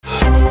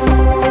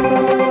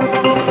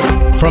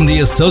From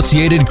the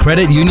Associated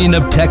Credit Union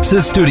of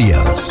Texas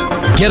studios,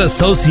 get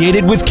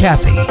associated with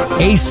Kathy,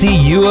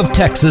 ACU of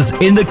Texas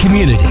in the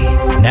community.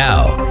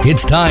 Now,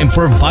 it's time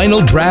for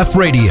Vinyl Draft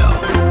Radio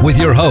with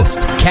your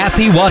host,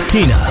 Kathy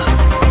Watina.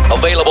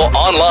 Available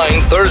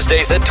online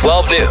Thursdays at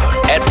 12 noon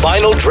at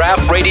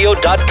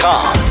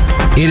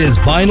vinyldraftradio.com. It is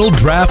Vinyl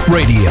Draft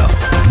Radio.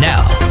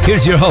 Now,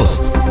 here's your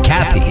host,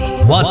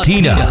 Kathy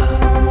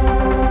Watina.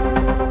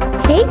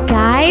 Hey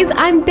guys,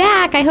 I'm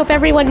back. I hope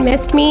everyone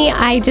missed me.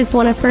 I just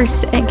want to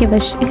first give a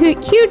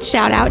huge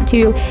shout out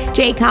to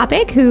Jay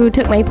Kopic, who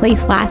took my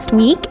place last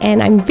week,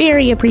 and I'm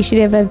very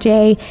appreciative of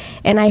Jay.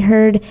 And I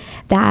heard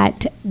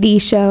that the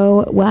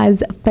show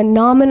was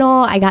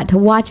phenomenal. I got to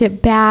watch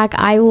it back.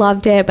 I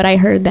loved it, but I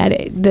heard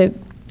that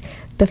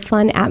the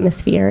fun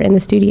atmosphere in the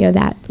studio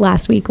that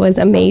last week was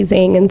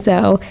amazing. And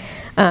so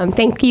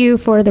thank you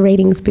for the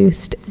ratings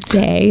boost,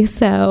 Jay.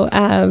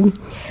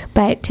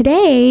 But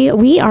today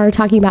we are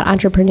talking about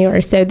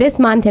entrepreneurs. So this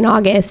month in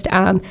August,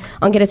 on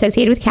Get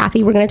Associated with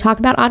Kathy, we're going to talk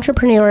about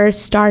entrepreneurs,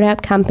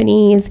 startup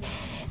companies.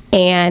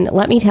 And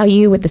let me tell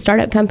you, with the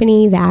startup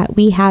company that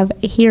we have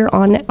here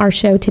on our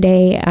show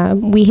today,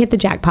 we hit the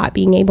jackpot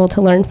being able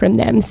to learn from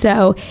them.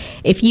 So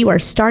if you are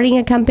starting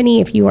a company,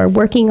 if you are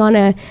working on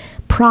a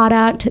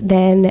product,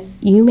 then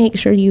you make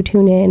sure you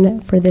tune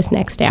in for this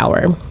next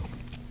hour.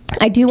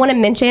 I do want to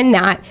mention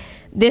that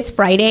this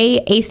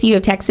Friday, ACU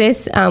of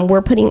Texas,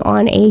 we're putting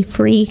on a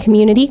free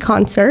community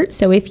concert.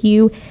 So if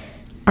you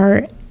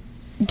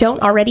don't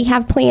already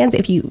have plans,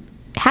 if you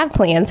have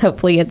plans,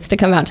 hopefully it's to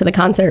come out to the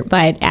concert.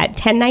 But at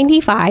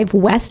 1095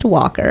 West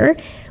Walker,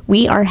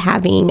 we are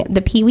having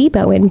the Pee Wee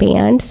Bowen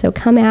Band. So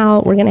come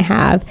out. We're going to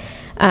have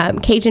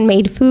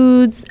Cajun-made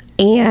foods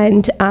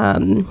and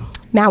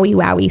Maui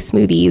Wowie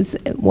smoothies.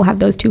 We'll have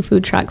those two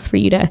food trucks for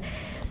you to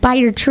buy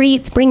your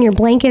treats, bring your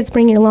blankets,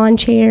 bring your lawn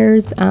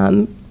chairs,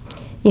 bring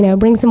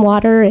some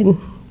water and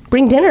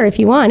bring dinner if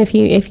you want, if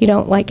you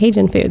don't like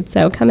Cajun food.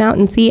 So come out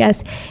and see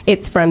us.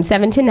 It's from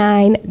 7 to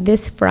 9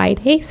 this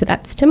Friday, so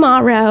that's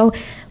tomorrow.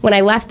 When I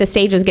left, the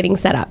stage was getting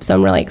set up, so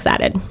I'm really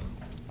excited.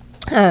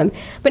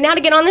 But now to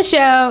get on with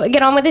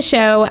the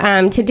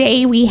show,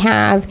 today we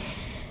have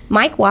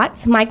Mike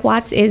Watts. Mike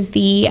Watts is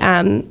the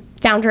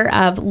founder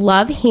of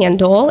Love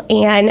Handle,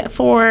 and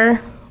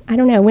I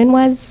don't know, when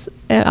was,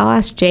 I'll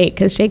ask Jake,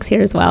 because Jake's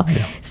here as well.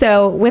 Yeah.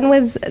 So when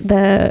was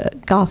the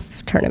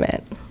golf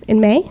tournament? In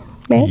May?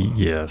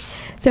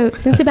 Yes. So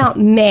since about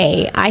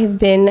May, I have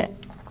been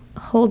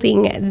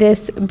holding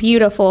this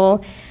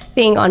beautiful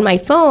thing on my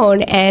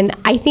phone, and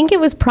I think it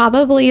was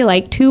probably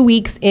like 2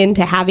 weeks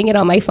into having it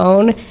on my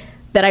phone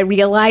that I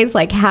realized,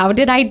 like, how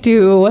did I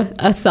do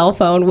a cell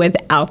phone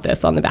without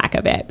this on the back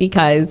of it?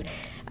 Because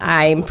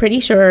I'm pretty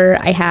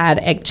sure I had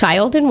a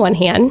child in one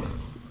hand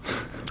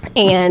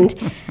and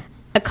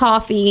a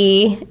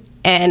coffee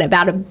and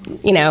about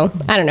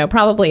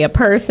probably a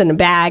purse and a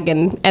bag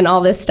and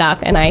all this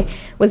stuff. And I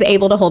was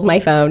able to hold my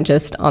phone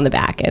just on the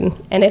back. And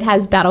it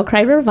has Battle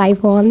Cry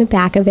Revival on the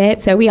back of it.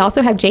 So we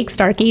also have Jake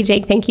Starkey.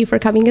 Jake, thank you for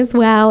coming as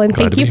well. And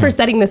thank you for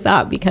setting this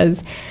up,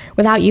 because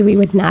without you, we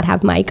would not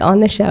have Mike on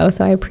the show.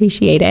 So I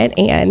appreciate it.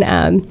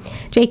 And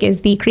Jake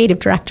is the creative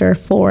director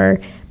for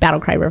Battle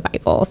Cry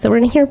Revival. So we're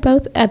going to hear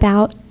both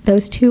about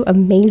those two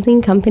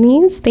amazing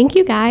companies. Thank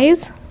you,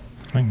 guys.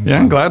 Yeah,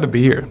 I'm glad to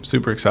be here.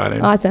 Super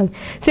excited. Awesome.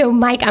 So,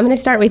 Mike, I'm going to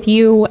start with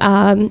you.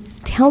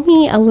 Tell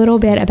me a little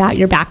bit about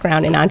your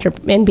background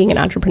in being an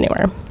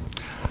entrepreneur.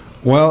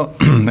 Well,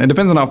 it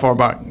depends on how far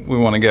back we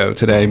want to go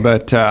today,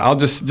 but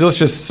let's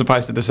just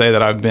suffice it to say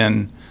that I've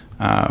been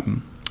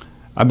an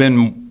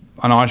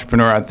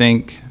entrepreneur, I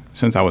think,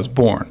 since I was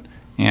born.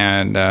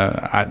 And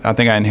I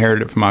think I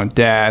inherited it from my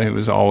dad, who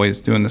was always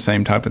doing the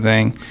same type of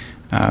thing,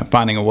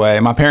 finding a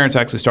way. My parents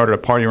actually started a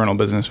party rental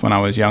business when I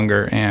was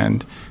younger,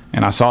 and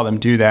I saw them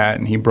do that,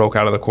 and he broke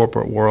out of the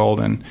corporate world,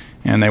 and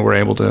they were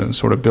able to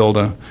sort of build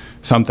an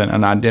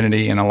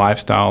identity and a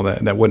lifestyle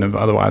that wouldn't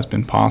have otherwise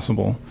been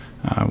possible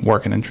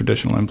working in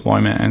traditional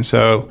employment. And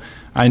so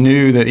I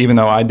knew that even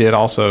though I did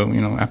also,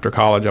 after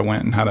college, I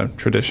went and had a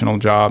traditional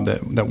job,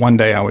 that one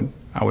day I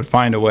would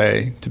find a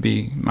way to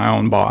be my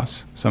own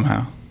boss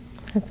somehow.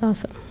 That's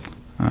awesome.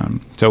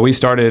 So we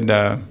started,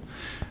 our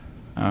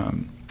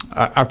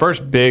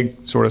first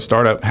big sort of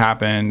startup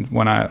happened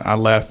when I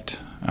left.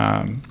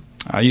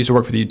 I used to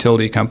work for the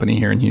utility company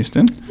here in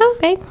Houston.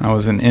 Okay. I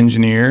was an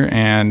engineer,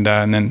 and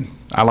then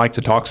I liked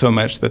to talk so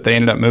much that they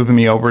ended up moving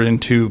me over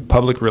into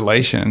public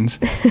relations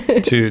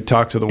to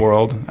talk to the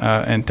world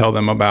and tell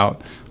them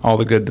about all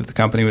the good that the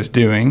company was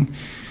doing.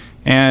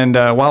 And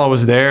while I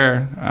was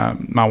there,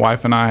 my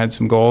wife and I had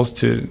some goals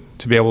to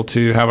be able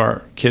to have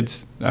our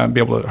kids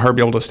be able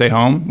to stay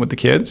home with the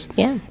kids.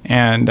 Yeah.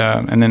 And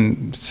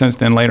then since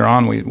then, later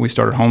on, we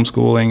started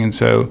homeschooling, and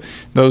so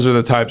those are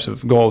the types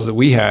of goals that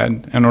we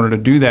had. In order to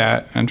do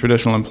that in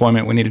traditional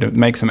employment, we needed to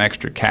make some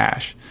extra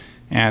cash.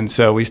 And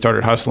so we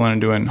started hustling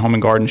and doing home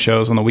and garden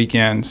shows on the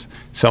weekends,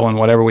 selling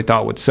whatever we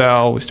thought would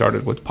sell. We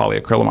started with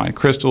polyacrylamide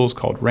crystals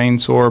called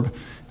Rainsorb. It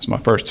was my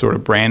first sort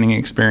of branding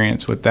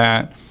experience with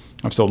that.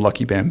 I've sold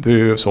Lucky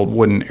Bamboo. I've sold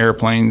wooden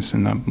airplanes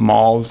in the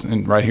malls,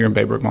 and right here in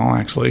Baybrook Mall,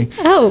 actually.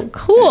 Oh,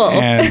 cool.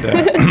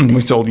 And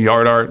we sold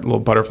yard art, little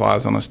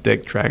butterflies on a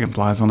stick,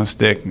 dragonflies on a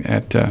stick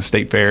at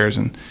state fairs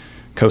and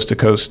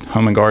coast-to-coast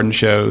home and garden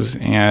shows.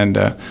 And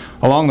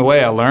along the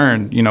way, I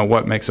learned,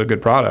 what makes a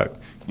good product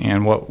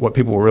and what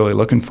people were really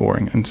looking for.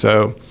 And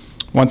so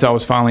once I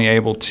was finally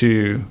able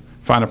to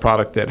find a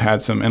product that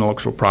had some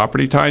intellectual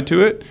property tied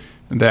to it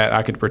that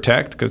I could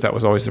protect, because that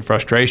was always the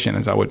frustration,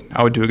 is I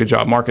would do a good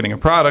job marketing a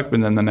product,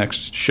 but then the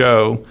next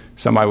show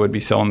somebody would be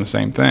selling the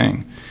same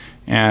thing.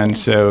 And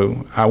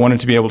so I wanted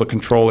to be able to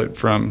control it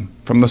from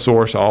the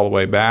source all the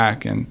way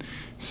back. And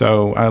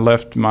so I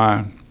left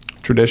my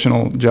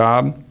traditional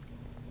job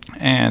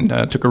and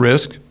took a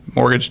risk,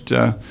 mortgaged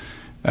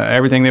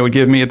everything they would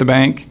give me at the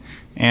bank,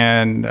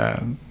 and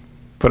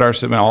put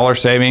all our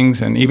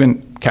savings, and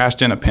even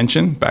cashed in a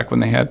pension back when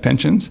they had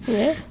pensions,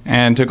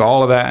 and took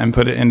all of that and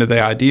put it into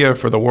the idea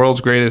for the world's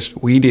greatest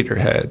weed eater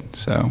head.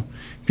 So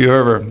if you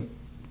ever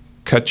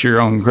cut your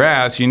own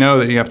grass, you know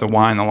that you have to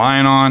wind the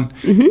line on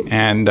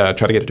and try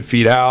to get it to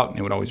feed out, and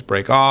it would always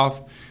break off.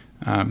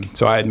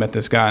 So I had met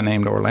this guy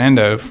named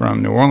Orlando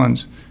from New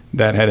Orleans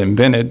that had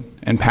invented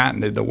and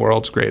patented the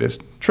world's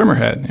greatest trimmer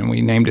head, and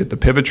we named it the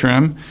Pivot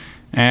Trim.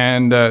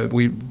 And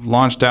we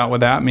launched out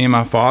with that, me and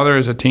my father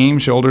as a team,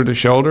 shoulder to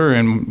shoulder,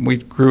 and we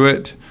grew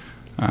it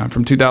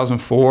from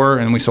 2004,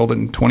 and we sold it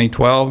in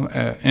 2012.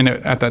 And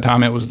at that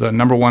time, it was the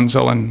number one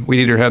selling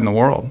weed eater head in the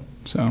world.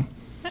 So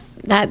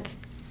that's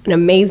an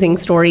amazing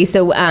story.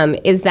 So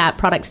is that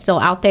product still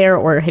out there,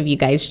 or have you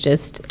guys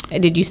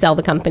did you sell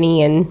the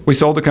company? And we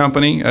sold the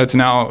company. It's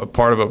now a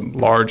part of a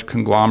large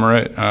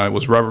conglomerate. It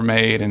was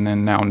Rubbermaid, and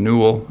then now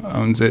Newell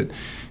owns it.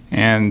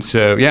 And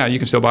so, you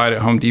can still buy it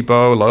at Home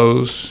Depot,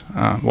 Lowe's,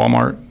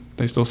 Walmart.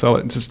 They still sell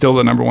it. It's still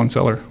the number one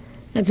seller.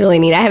 That's really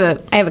neat. I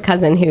have a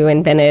cousin who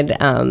invented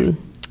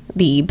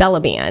the Bella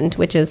Band,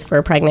 which is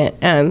for pregnant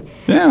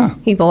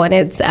people, and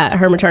it's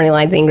her maternity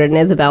line's Ingrid and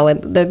Isabel.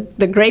 And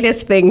the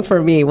greatest thing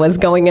for me was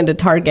going into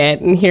Target,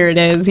 and here it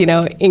is,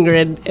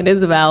 Ingrid and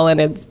Isabel,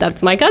 and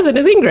that's my cousin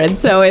is Ingrid.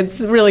 So it's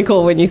really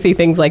cool when you see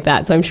things like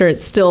that. So I'm sure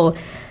it's still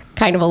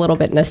kind of a little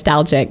bit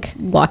nostalgic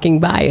walking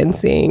by and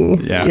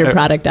seeing your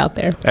product out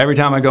there. Every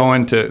time I go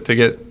in to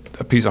get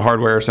a piece of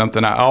hardware or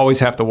something, I always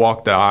have to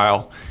walk the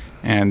aisle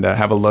and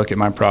have a look at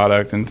my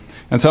product. And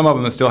some of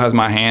them, it still has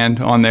my hand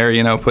on there,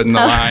 putting the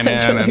line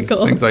in really and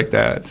cool. Things like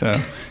that.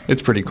 So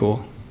it's pretty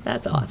cool.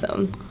 That's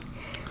awesome.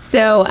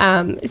 So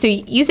so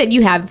you said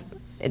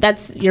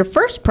that's your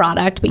first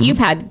product, but you've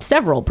had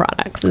several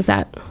products. Is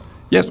that?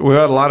 Yes, we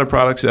had a lot of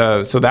products.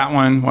 So that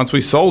one, once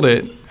we sold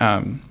it,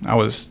 I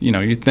was,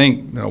 you'd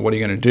think, what are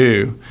you going to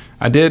do?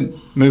 I did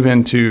move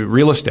into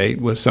real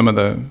estate with some of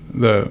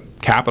the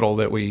capital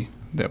that we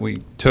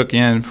took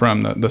in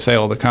from the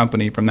sale of the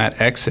company. From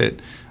that exit,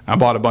 I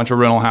bought a bunch of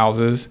rental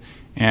houses,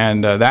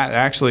 and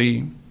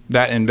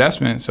that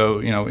investment. So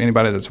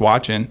anybody that's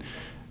watching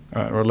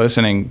or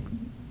listening,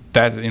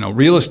 that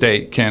real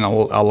estate can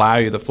allow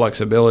you the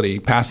flexibility.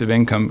 Passive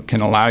income can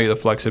allow you the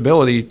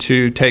flexibility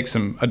to take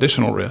some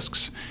additional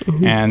risks.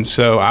 And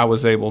so I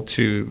was able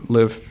to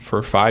live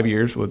for 5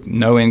 years with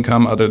no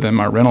income other than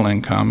my rental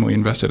income. We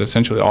invested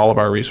essentially all of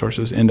our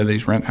resources into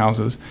these rent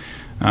houses.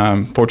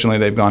 Fortunately,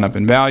 they've gone up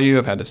in value.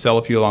 I've had to sell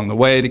a few along the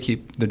way to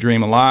keep the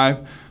dream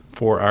alive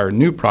for our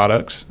new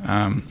products.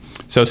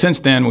 So since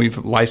then, we've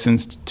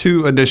licensed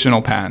 2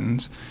 additional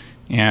patents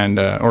and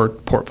or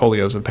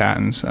portfolios of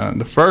patents.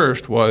 The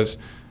first was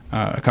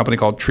a company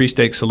called Tree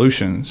Stake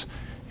Solutions,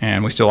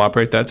 and we still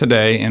operate that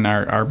today. And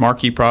our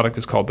marquee product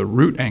is called the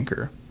Root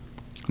Anchor.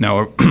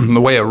 Now,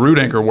 the way a root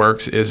anchor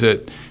works is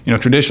that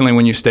traditionally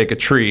when you stake a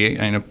tree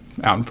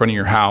out in front of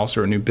your house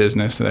or a new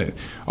business,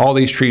 all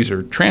these trees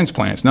are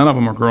transplants. None of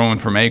them are growing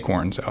from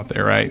acorns out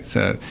there, right?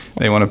 So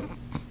they want to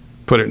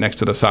put it next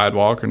to the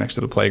sidewalk or next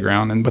to the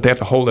playground, but they have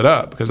to hold it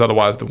up because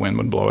otherwise the wind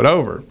would blow it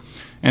over.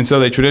 And so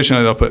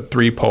they'll put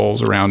 3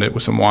 poles around it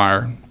with some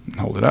wire and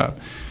hold it up.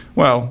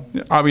 Well,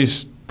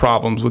 obvious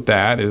problems with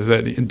that is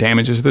that it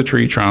damages the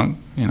tree trunk.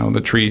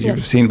 The trees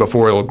you've seen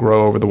before, it'll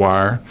grow over the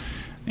wire.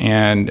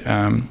 And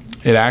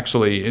it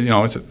actually,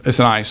 it's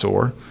an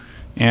eyesore,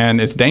 and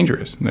it's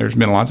dangerous. There's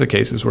been lots of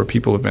cases where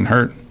people have been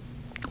hurt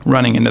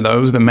running into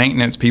those. The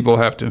maintenance people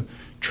have to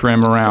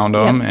trim around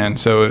them, and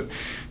so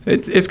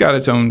it's got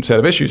its own set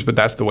of issues, but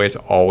that's the way it's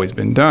always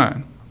been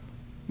done.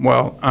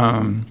 Well,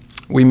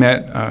 we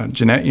met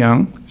Jeanette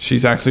Young.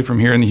 She's actually from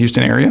here in the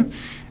Houston area.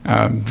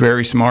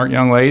 Very smart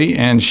young lady,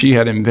 and she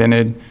had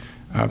invented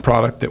a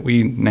product that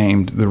we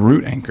named the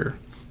Root Anchor.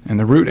 And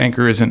the Root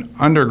Anchor is an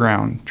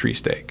underground tree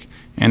stake,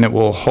 and it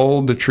will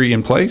hold the tree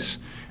in place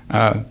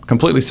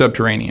completely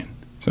subterranean.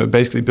 So it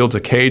basically builds a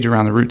cage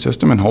around the root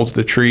system and holds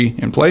the tree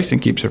in place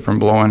and keeps it from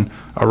blowing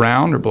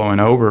around or blowing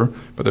over.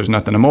 But there's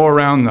nothing to mow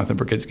around, nothing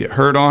for kids to get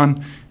hurt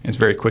on. It's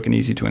very quick and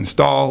easy to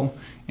install,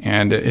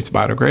 and it's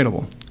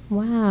biodegradable.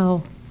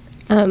 Wow.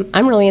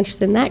 I'm really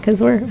interested in that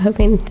because we're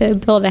hoping to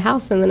build a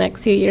house in the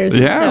next few years.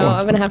 Yeah. So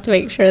I'm going to have to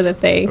make sure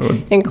that they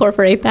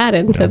incorporate that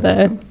into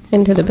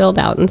into the build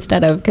out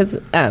instead of, because,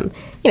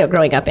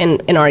 growing up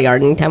in our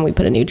yard, anytime we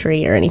put a new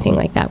tree or anything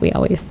like that, we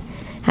always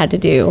had to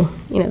do,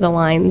 the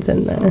lines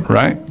and the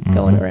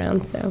going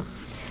around. So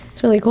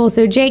it's really cool.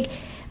 So Jake,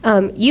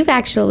 you've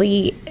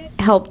actually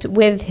helped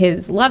with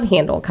his Love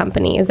Handle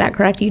company. Is that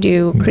correct? You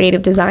do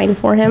creative design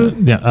for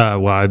him? Yeah.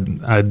 Well,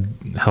 I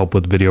help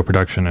with video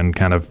production and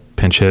kind of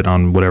pinch hit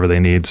on whatever they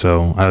need.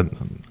 So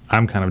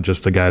I'm kind of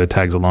just the guy that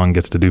tags along and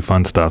gets to do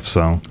fun stuff.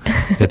 So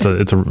it's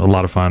a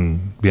lot of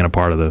fun being a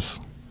part of this.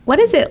 What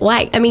is it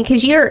like? I mean,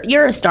 because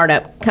you're a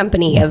startup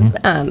company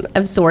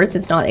of sorts.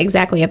 It's not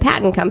exactly a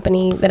patent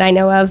company that I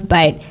know of,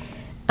 but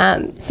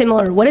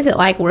similar. What is it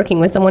like working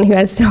with someone who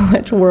has so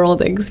much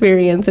world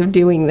experience of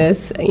doing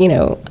this,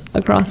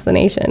 across the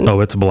nation?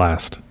 Oh, it's a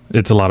blast.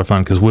 It's a lot of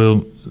fun because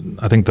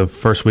I think the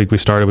first week we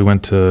started, we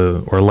went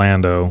to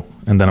Orlando,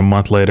 and then a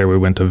month later we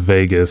went to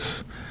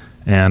Vegas,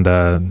 and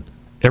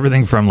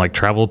everything from like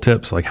travel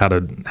tips, like how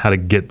to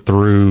get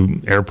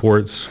through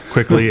airports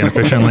quickly and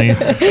efficiently,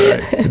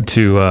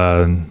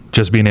 to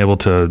just being able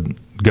to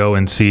go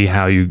and see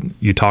how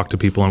you talk to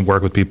people and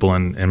work with people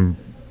and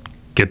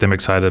get them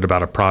excited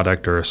about a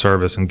product or a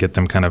service and get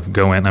them kind of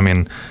go in. I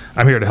mean,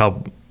 I'm here to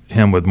help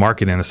him with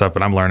marketing and stuff,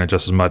 but I'm learning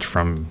just as much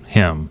from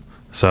him.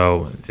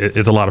 So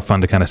it's a lot of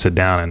fun to kind of sit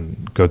down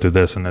and go through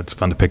this, and it's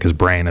fun to pick his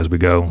brain as we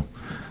go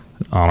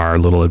on our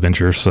little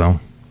adventures. So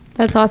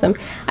that's awesome.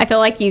 I feel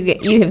like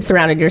you have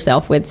surrounded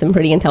yourself with some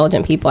pretty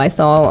intelligent people. I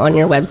saw on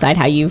your website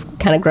how you've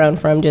kind of grown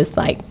from just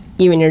like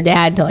you and your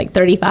dad to like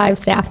 35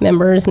 staff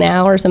members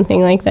now or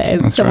something like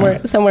that. It's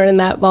somewhere in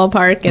that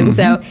ballpark. And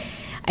so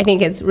I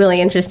think it's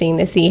really interesting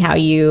to see how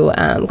you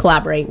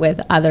collaborate with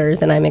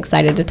others, and I'm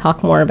excited to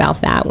talk more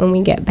about that when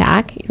we get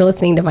back. You're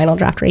listening to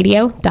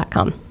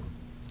VinylDraftRadio.com.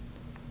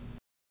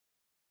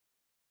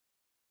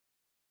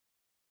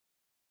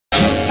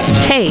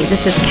 Hey,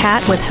 this is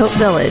Kat with Hope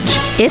Village.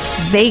 It's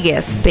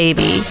Vegas,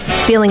 baby.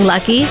 Feeling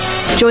lucky?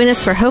 Join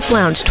us for Hope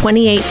Lounge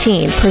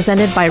 2018,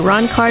 presented by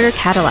Ron Carter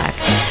Cadillac,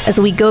 as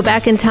we go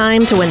back in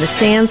time to when the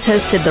Sands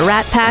hosted the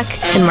Rat Pack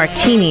and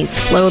martinis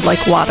flowed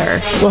like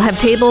water. We'll have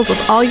tables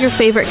with all your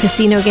favorite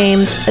casino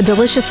games, a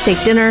delicious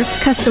steak dinner,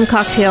 custom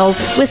cocktails,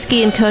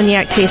 whiskey and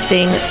cognac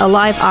tasting, a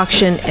live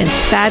auction, and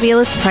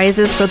fabulous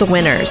prizes for the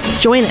winners.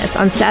 Join us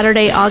on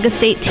Saturday,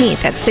 August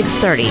 18th at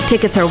 6:30.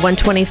 Tickets are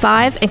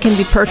 $125 and can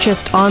be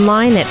purchased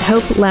online at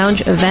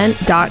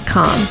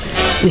hopeloungeevent.com.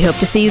 We hope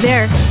to see you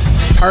there.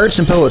 Pirates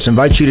and Poets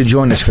invite you to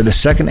join us for the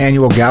second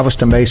annual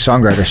Galveston Bay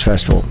Songwriters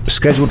Festival,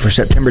 scheduled for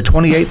September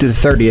 28th through the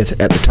 30th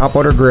at the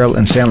Topwater Grill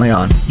in San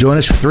Leon. Join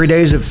us for 3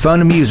 days of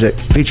fun and music,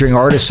 featuring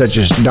artists such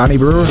as Donnie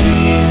Brewer,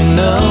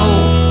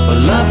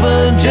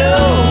 Lava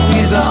Joe,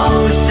 he's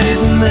always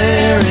sitting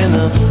there in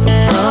the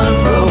front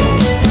row.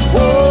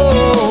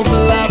 Whoa,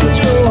 Lava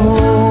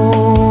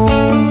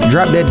Joe.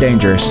 Drop Dead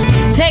Dangerous,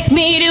 Take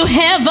me to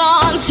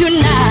heaven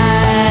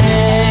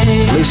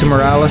tonight. Lisa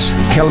Morales,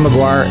 Kelly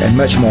McGuire, and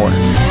much more.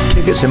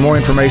 Tickets and more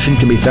information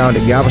can be found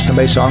at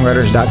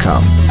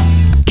GalvestonBaySongwriters.com.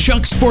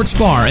 Chuck's Sports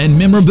Bar and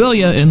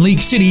Memorabilia in League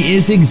City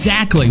is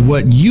exactly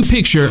what you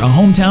picture a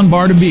hometown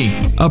bar to be.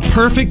 A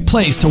perfect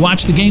place to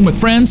watch the game with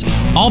friends,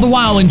 all the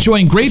while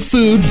enjoying great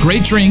food,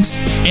 great drinks,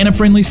 and a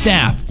friendly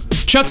staff.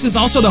 Chuck's is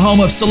also the home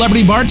of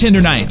celebrity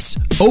bartender nights,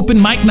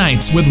 open mic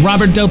nights with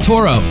Robert Del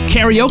Toro,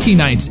 karaoke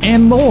nights,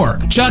 and more.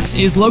 Chuck's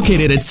is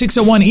located at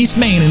 601 East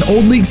Main in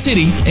Old League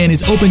City and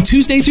is open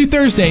Tuesday through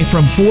Thursday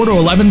from 4 to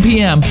 11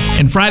 p.m.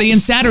 and Friday and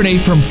Saturday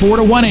from 4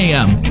 to 1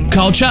 a.m.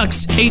 Call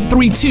Chuck's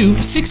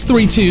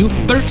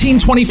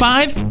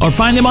 832-632-1325 or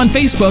find them on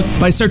Facebook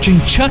by searching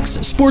Chuck's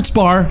Sports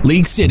Bar,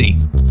 League City.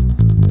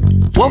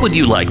 What would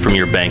you like from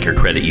your bank or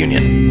credit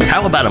union?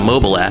 How about a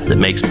mobile app that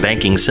makes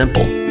banking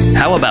simple?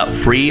 How about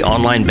free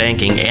online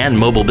banking and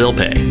mobile bill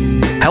pay?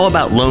 How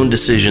about loan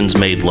decisions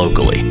made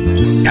locally?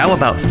 How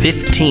about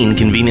 15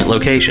 convenient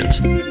locations?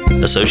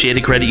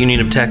 Associated Credit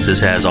Union of Texas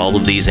has all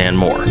of these and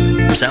more.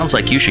 Sounds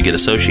like you should get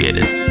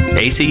associated.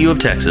 ACU of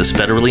Texas,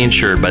 federally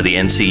insured by the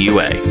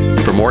NCUA.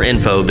 For more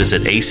info,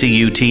 visit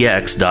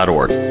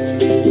acutx.org.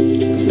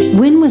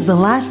 When was the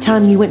last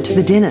time you went to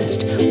the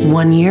dentist?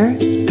 1 year?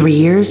 3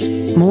 years?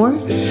 More?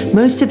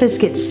 Most of us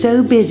get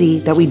so busy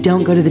that we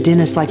don't go to the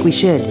dentist like we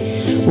should.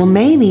 Well,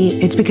 maybe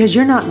it's because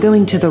you're not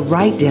going to the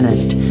right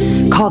dentist.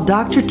 Call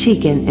Dr.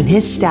 Teakin and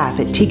his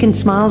staff at Teakin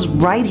Smiles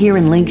right here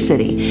in Link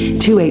City,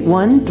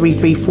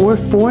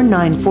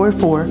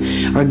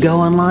 281-334-4944, or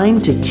go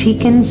online to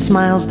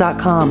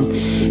teakinsmiles.com,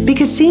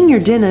 because seeing your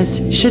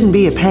dentist shouldn't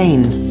be a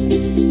pain.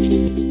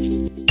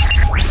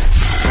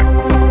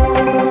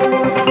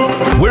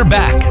 We're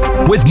back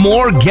with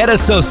more Get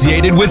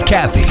Associated with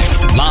Kathy,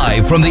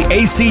 live from the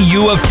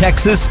ACU of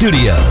Texas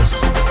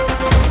studios.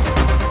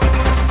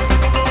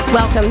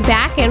 Welcome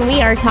back, and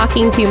we are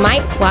talking to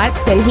Mike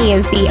Klutz, and he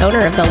is the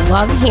owner of the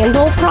Love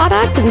Handle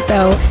product, and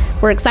so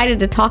we're excited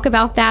to talk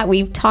about that.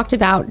 We've talked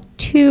about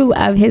two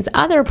of his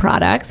other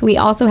products. We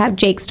also have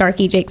Jake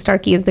Starkey. Jake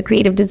Starkey is the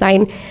creative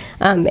design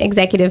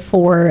executive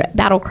for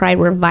Battle Cry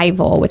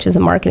Revival, which is a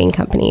marketing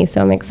company,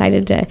 so I'm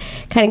excited to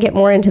kind of get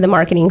more into the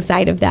marketing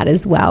side of that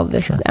as well,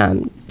 this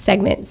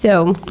segment.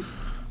 So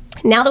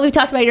Now that we've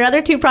talked about your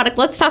other two products,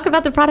 let's talk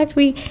about the product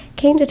we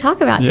came to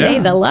talk about today,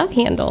 the Love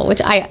Handle,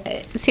 which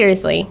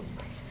seriously,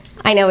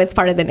 I know it's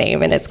part of the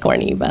name and it's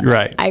corny, but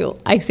right.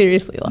 I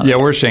seriously love it. Yeah,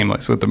 we're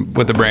shameless with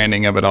the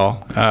branding of it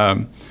all.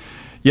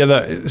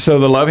 So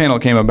the Love Handle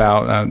came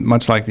about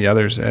much like the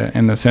others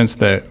in the sense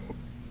that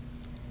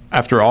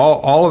after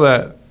all of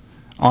the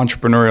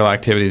entrepreneurial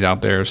activities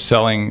out there,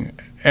 selling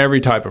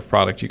every type of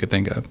product you could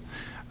think of,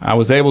 I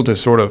was able to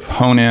sort of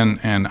hone in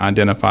and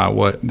identify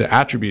what the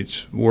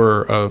attributes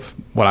were of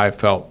what I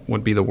felt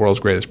would be the world's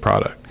greatest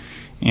product.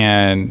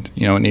 And,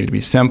 it needed to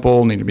be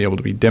simple, needed to be able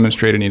to be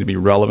demonstrated, needed to be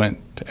relevant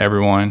to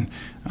everyone,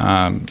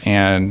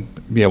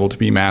 and be able to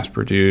be mass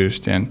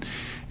produced and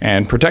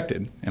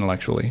protected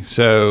intellectually.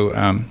 So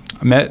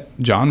I met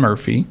John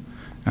Murphy.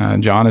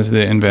 John is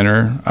the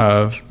inventor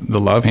of the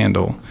Love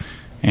Handle.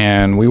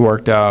 And we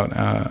worked out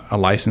a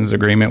license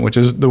agreement, which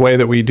is the way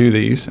that we do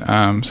these.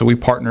 So we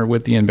partner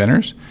with the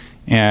inventors,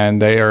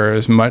 and they are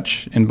as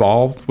much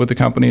involved with the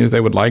company as they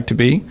would like to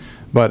be,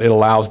 but it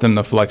allows them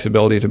the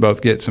flexibility to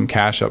both get some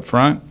cash up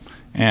front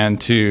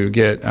and to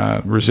get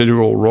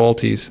residual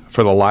royalties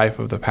for the life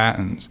of the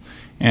patents.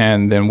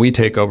 And then we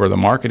take over the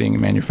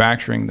marketing,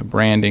 manufacturing, the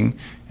branding,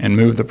 and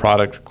move the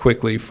product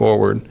quickly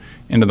forward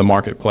into the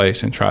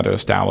marketplace and try to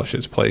establish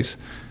its place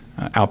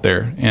out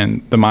there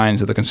in the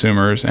minds of the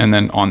consumers and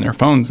then on their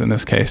phones in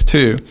this case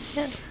too.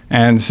 Yeah.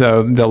 And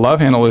so the Love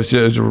Handle is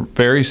just a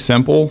very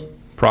simple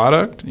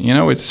product.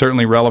 It's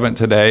certainly relevant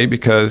today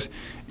because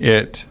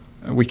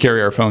we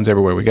carry our phones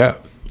everywhere we go.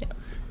 Yeah.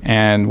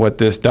 And what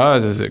this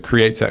does is it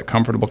creates that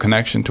comfortable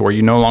connection to where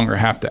you no longer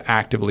have to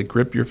actively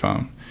grip your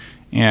phone.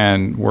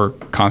 And we're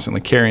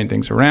constantly carrying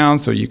things around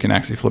so you can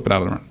actually flip it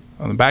out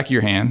on the back of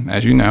your hand,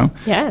 as you know,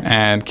 yes,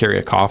 and carry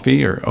a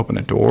coffee or open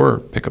a door or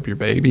pick up your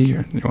baby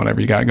or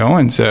whatever you got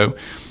going. So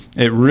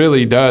it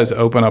really does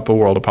open up a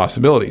world of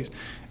possibilities.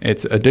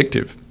 It's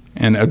addictive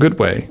in a good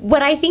way.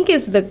 What I think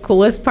is the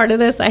coolest part of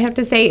this, I have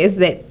to say, is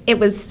that it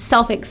was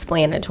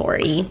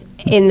self-explanatory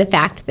in the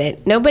fact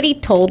that nobody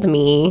told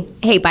me,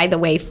 hey, by the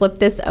way, flip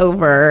this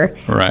over,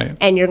 right,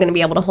 and you're going to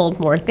be able to hold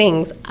more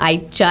things.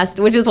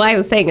 Which is why I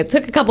was saying it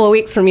took a couple of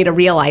weeks for me to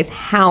realize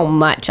how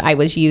much I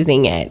was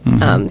using it.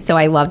 Mm-hmm. So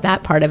I love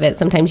that part of it.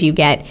 Sometimes you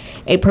get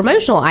a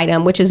promotional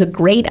item, which is a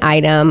great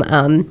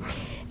item.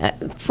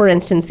 For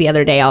instance, the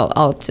other day,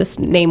 I'll just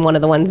name one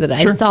of the ones that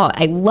I saw.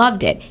 I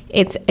loved it.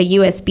 It's a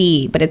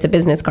USB, but it's a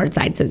business card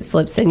side, so it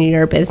slips into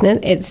your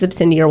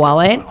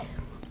wallet.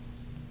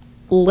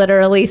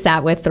 Literally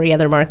sat with 3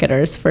 other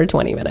marketers for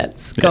 20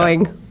 minutes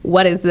going,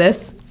 what is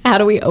this? How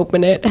do we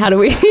open it? How do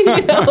we,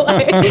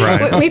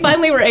 right. we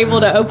finally were able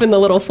to open the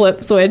little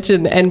flip switch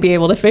and be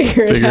able to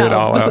figure it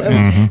all out.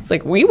 Mm-hmm. It's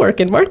like, we work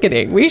in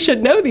marketing. We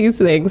should know these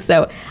things.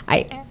 So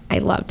I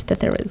loved that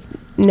there was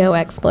no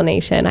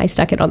explanation. I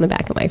stuck it on the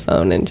back of my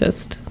phone and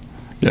just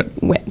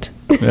went.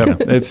 Yeah,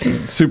 it's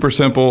super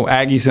simple,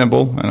 Aggie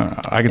simple.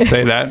 I could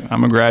say that.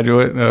 I'm a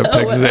graduate of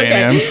Texas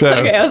A&M. So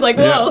I was like,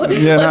 whoa,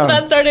 let's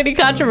not start any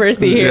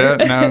controversy here.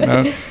 Yeah,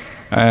 no.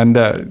 And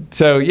I've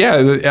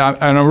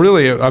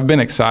been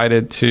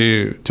excited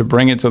to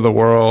bring it to the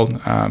world.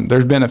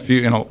 There's been a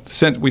few,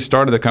 since we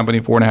started the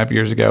company 4.5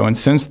 years ago, and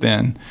since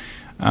then,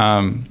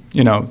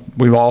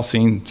 we've all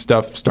seen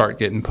stuff start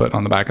getting put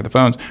on the back of the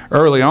phones.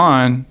 Early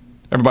on,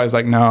 everybody's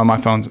like, no,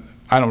 my phone's,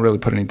 I don't really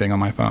put anything on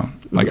my phone.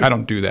 Like, I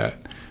don't do that.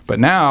 But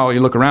now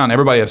you look around,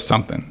 everybody has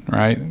something,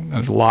 right?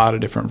 There's a lot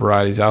of different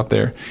varieties out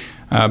there.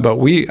 But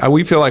we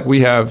feel like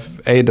we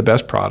have, the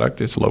best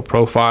product. It's low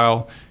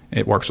profile.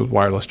 It works with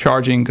wireless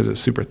charging because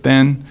it's super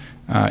thin.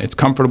 It's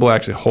comfortable. It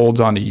actually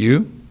holds onto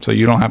you, so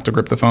you don't have to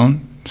grip the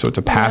phone. So it's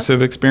a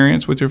passive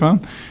experience with your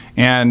phone.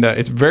 And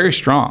it's very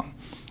strong.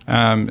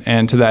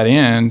 And to that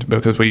end,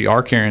 because we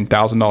are carrying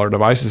 $1,000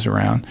 devices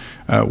around,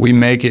 we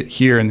make it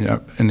here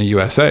in the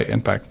USA,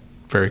 in fact,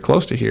 very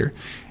close to here.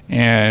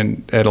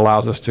 And it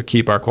allows us to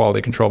keep our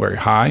quality control very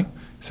high.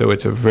 So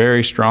it's a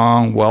very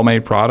strong,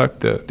 well-made product.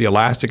 The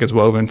elastic is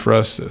woven for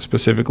us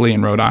specifically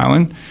in Rhode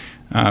Island.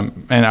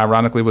 And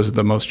ironically, was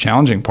the most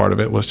challenging part of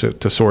it was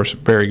to source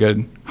very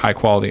good,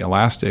 high-quality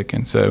elastic.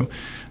 And so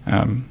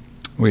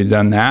we've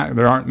done that.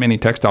 There aren't many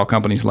textile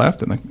companies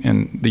left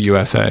in the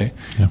USA.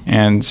 Yeah.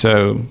 And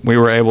so we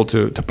were able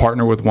to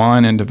partner with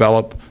one and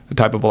develop the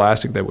type of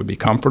elastic that would be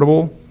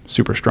comfortable,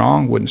 super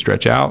strong, wouldn't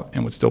stretch out,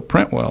 and would still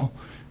print well,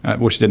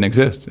 which didn't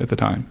exist at the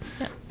time.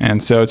 Yeah.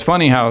 And so it's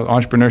funny how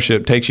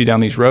entrepreneurship takes you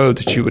down these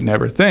roads that you would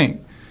never think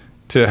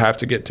to have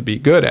to get to be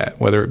good at,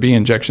 whether it be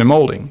injection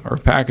molding or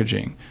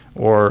packaging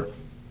or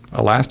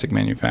elastic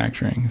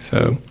manufacturing.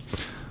 So,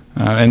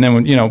 and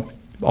then,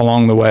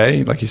 along the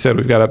way, like you said,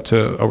 we've got up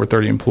to over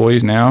 30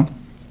 employees now,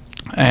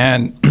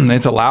 and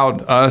it's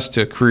allowed us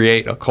to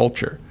create a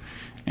culture.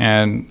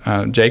 And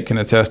Jake can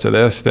attest to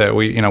this, that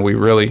we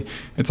really,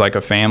 it's like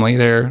a family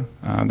there.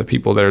 The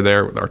people that are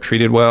there are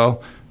treated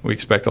well. We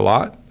expect a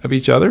lot of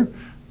each other,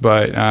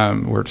 but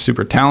we're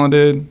super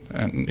talented,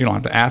 and you don't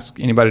have to ask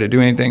anybody to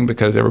do anything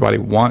because everybody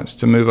wants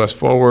to move us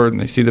forward, and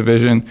they see the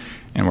vision,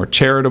 and we're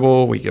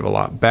charitable. We give a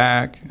lot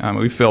back.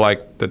 We feel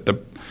like that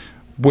the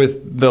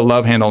with the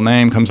Love Handle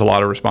name comes a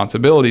lot of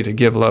responsibility to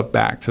give love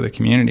back to the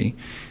community.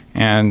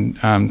 And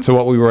so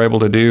what we were able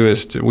to do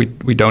is we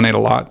donate a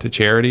lot to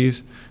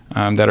charities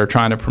that are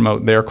trying to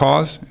promote their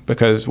cause,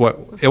 because what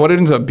it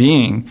ends up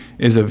being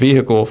is a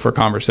vehicle for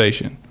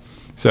conversation.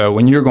 So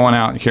when you're going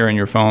out and carrying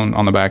your phone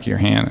on the back of your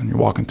hand and you're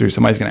walking through,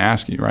 somebody's going to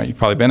ask you, right? You've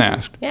probably been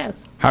asked.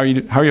 Yes. How are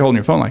you holding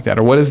your phone like that?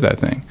 Or what is that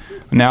thing?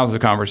 And now's the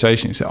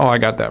conversation. You say, oh, I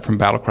got that from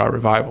Battle Cry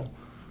Revival.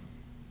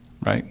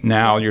 Right?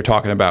 Now you're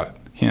talking about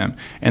him.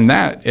 And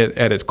that,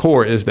 at its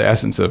core, is the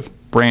essence of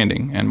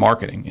branding and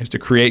marketing, is to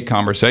create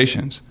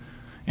conversations.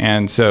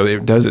 And so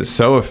it does it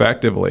so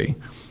effectively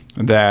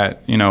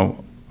that,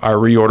 our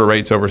reorder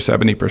rate's over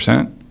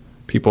 70%.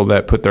 People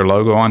that put their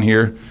logo on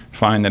here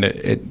find that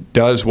it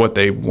does what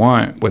they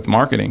want with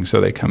marketing,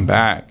 so they come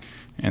back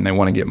and they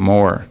want to get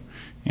more.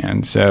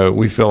 And so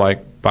we feel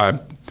like by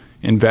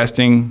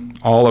investing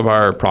all of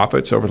our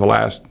profits over the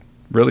last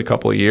really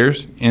couple of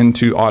years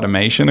into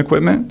automation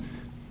equipment,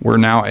 we're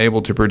now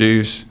able to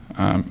produce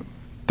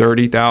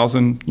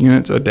 30,000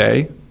 units a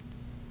day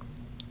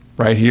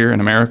right here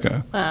in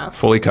America. Wow.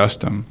 Fully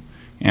custom.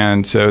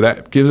 And so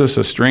that gives us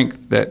a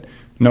strength that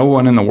no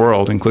one in the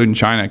world, including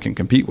China, can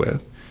compete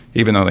with,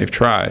 even though they've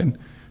tried.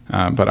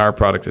 But our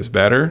product is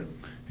better.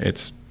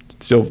 It's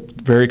still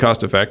very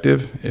cost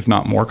effective, if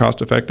not more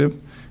cost effective.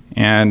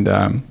 And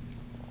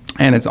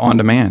it's on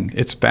demand.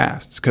 It's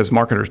fast, because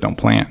marketers don't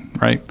plan,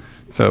 right?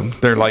 So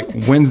they're like,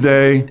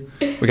 Wednesday,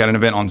 we got an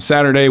event on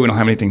Saturday, we don't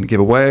have anything to give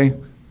away.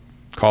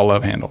 Call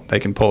Love Handle. They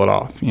can pull it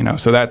off,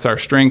 So that's our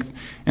strength,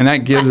 and that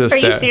gives us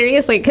that. Are you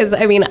seriously? Because,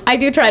 I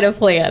do try to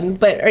plan,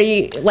 but are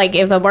you, like,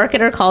 if a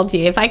marketer called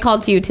you, if I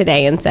called you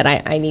today and said,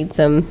 I need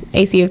some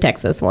AC of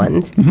Texas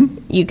ones,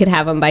 you could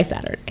have them by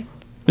Saturday?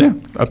 Yeah,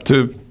 up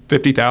to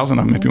 50,000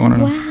 of them if you want to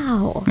know.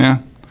 Wow. Yeah.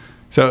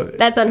 So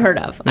that's unheard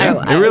of.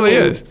 Yeah, it really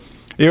is.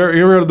 You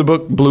ever read the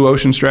book Blue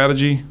Ocean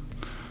Strategy?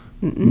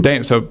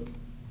 So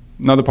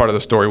another part of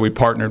the story, we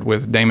partnered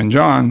with Damon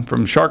John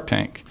from Shark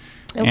Tank.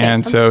 Okay.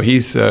 And so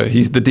he's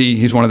the D.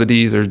 He's one of the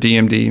Ds. There's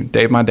DMD,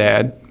 Dave, my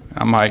dad.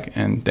 I'm Mike,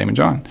 and Damon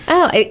John.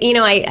 Oh,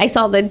 I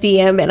saw the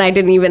DM, and I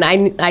didn't even.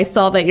 I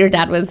saw that your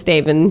dad was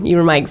Dave and you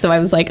were Mike, so I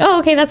was like, oh,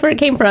 okay, that's where it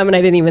came from, and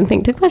I didn't even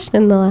think to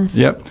question the last.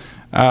 Yep.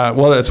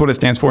 Well, that's what it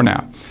stands for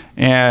now.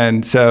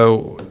 And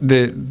so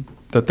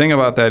the thing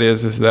about that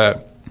is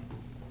that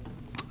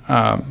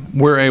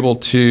we're able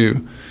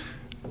to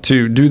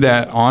do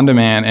that on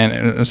demand.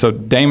 And so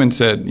Damon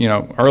said,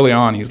 early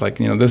on, he's like,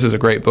 this is a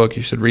great book,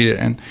 you should read it.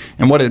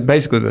 And what it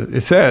basically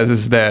it says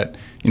is that,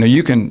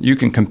 you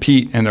can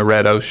compete in the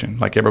red ocean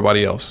like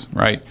everybody else,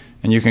 right?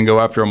 And you can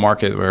go after a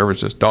market where it's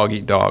just dog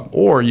eat dog,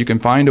 or you can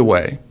find a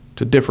way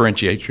to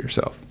differentiate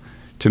yourself,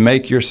 to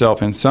make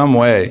yourself in some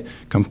way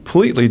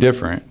completely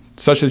different,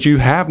 such that you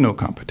have no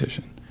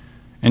competition.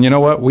 And you know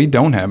what? We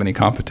don't have any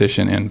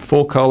competition in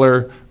full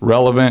color,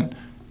 relevant,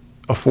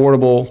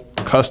 affordable,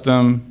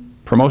 custom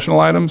promotional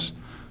items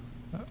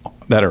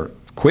that are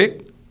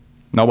quick.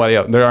 Nobody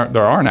else. There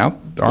aren't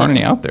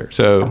any out there.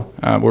 So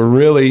we're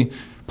really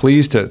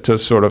pleased to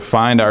sort of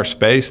find our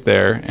space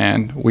there,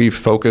 and we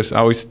focus. I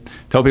always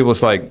tell people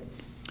it's like,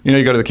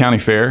 you go to the county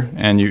fair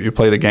and you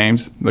play the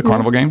games, the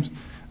carnival games.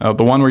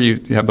 The one where you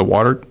have the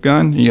water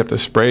gun, you have to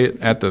spray it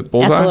at the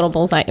bullseye. At the little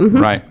bullseye. Mm-hmm.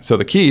 Right. So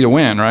the key to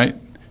win, right?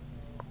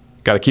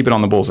 Got to keep it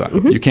on the bullseye.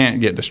 Mm-hmm. You can't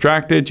get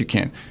distracted. You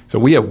can't. So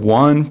we have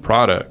one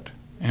product,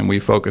 and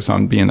we focus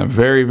on being the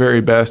very,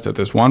 very best at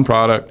this one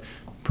product,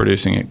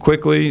 producing it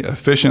quickly,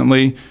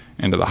 efficiently,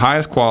 and to the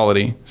highest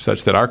quality,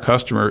 such that our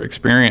customer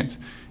experience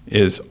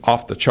is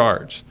off the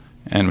charts.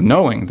 And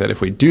knowing that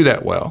if we do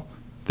that well,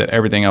 that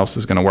everything else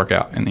is going to work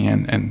out in the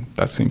end. And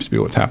that seems to be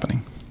what's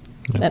happening.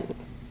 Yeah.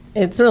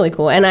 It's really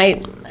cool. And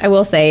I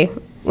will say,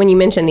 when you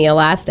mentioned the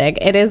elastic,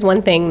 it is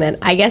one thing that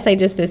I guess I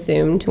just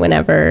assumed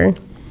whenever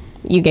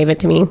you gave it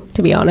to me,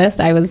 to be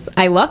honest. I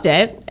loved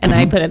it, and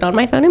I put it on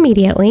my phone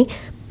immediately.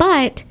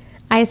 But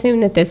I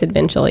assumed that this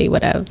eventually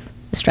would have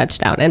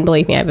stretched out. And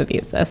believe me, I've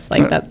abused this.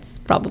 Like, that's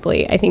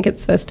probably, I think it's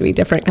supposed to be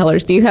different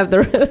colors. Do you have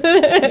the...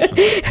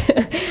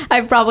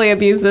 I've probably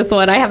abused this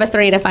one. I have a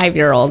 3 and a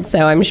 5-year-old,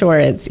 so I'm sure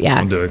it's,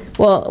 yeah.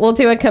 We'll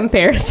do a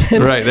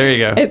comparison. Right, there you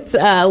go. It's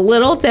a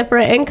little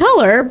different in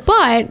color,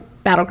 but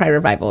Battle Cry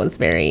Revival is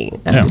very,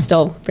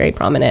 still very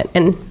prominent.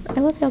 And I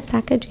love y'all's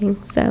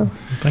packaging. So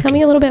tell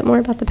me a little bit more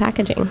about the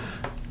packaging.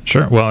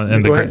 Sure. Well,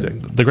 and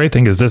the great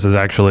thing is this is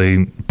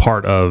actually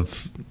part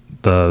of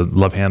the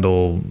Love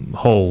Handle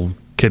whole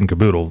kit and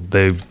caboodle.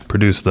 They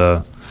produce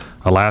the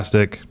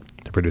elastic,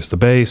 they produce the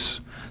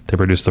base, they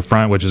produce the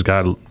front, which has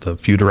got a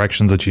few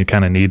directions that you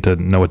kind of need to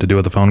know what to do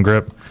with the phone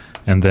grip.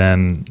 And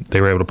then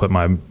they were able to put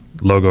my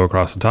logo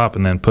across the top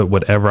and then put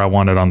whatever I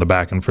wanted on the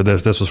back. And for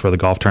this was for the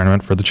golf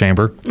tournament, for the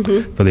chamber,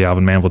 for the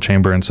Alvin Manville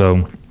Chamber. And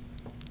so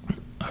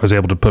I was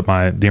able to put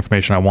the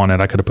information I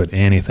wanted. I could have put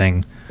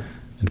anything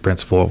in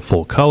principle,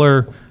 full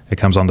color. It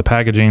comes on the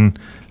packaging.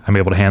 I'm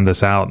able to hand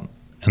this out,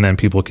 and then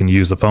people can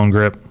use the phone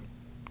grip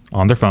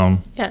on their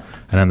phone. Yeah.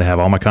 And then they have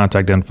all my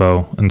contact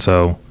info. And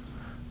so,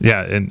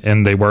 yeah,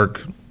 and they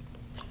work.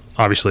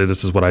 Obviously,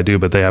 this is what I do,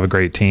 but they have a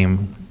great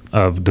team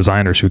of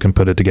designers who can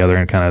put it together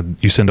and kind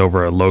of, you send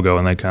over a logo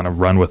and they kind of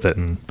run with it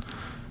and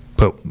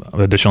put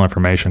additional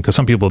information. Because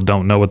some people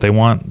don't know what they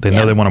want. They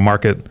know they want to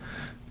market,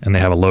 and they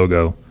have a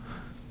logo,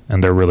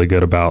 and they're really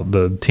good about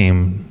the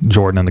team,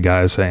 Jordan and the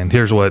guys, saying,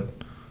 here's what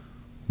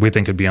we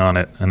think could be on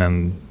it, and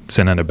then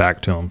sending it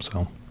back to them.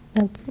 So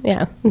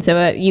and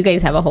so you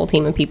guys have a whole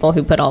team of people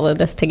who put all of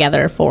this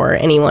together for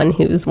anyone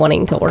who's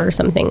wanting to order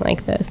something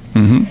like this.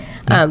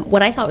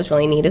 What I thought was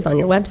really neat is on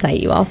your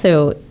website you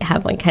also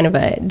have like kind of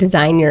a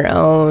design your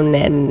own,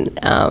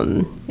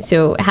 and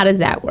so how does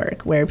that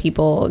work, where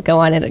people go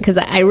on it? Because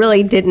I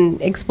really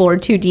didn't explore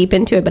too deep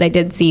into it, but I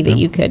did see that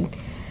you could.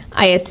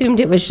 I assumed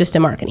it was just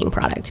a marketing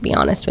product, to be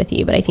honest with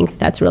you, but I think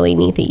that's really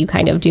neat that you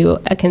kind of do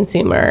a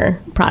consumer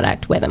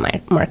product with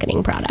a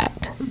marketing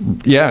product.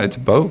 Yeah, it's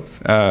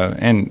both,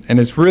 and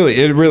it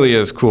really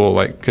is cool.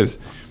 Like, because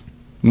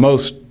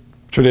most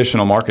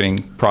traditional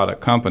marketing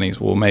product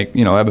companies will make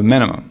have a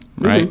minimum,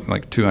 right?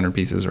 Like 200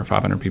 pieces or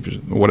 500 pieces,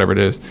 or whatever it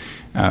is.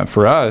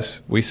 For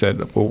us, we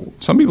said, well,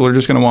 some people are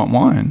just going to want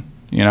one,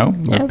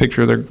 a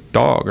picture of their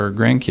dog or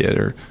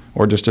grandkid,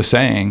 or just a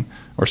saying,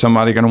 or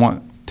somebody going to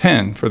want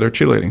 10 for their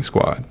cheerleading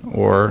squad,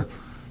 or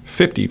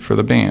 50 for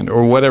the band,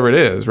 or whatever it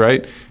is,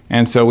 right?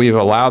 And so we've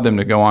allowed them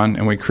to go on,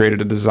 and we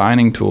created a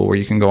designing tool where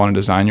you can go on and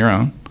design your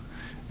own,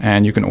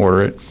 and you can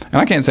order it. And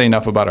I can't say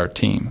enough about our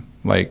team.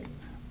 Like,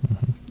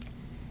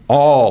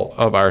 all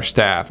of our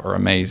staff are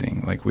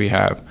amazing. Like, we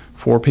have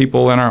 4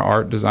 people in our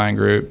art design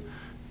group.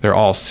 They're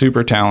all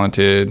super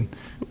talented,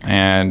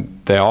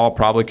 and they all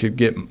probably could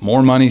get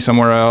more money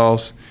somewhere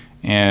else,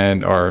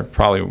 and are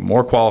probably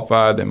more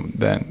qualified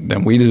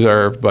than we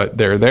deserve, but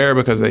they're there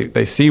because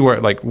they see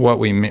what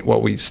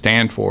we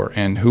stand for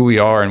and who we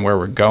are and where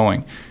we're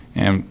going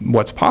and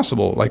what's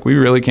possible. Like, we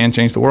really can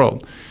change the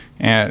world,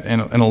 and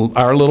in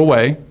our little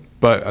way,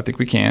 but I think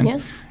we can. Yeah.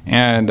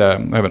 And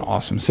we have an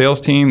awesome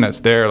sales team that's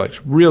there, like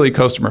really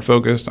customer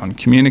focused on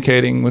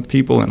communicating with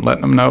people and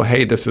letting them know,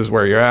 hey, this is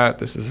where you're at,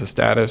 this is the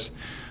status.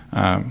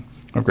 A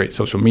great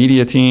social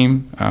media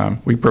team.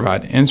 We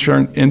provide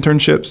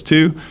internships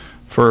too,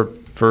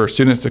 for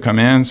students to come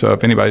in. So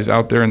if anybody's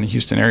out there in the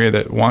Houston area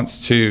that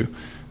wants to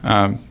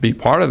be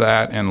part of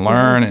that and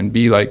learn and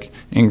be like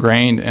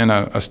ingrained in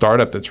a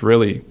startup that's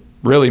really,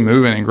 really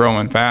moving and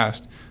growing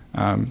fast,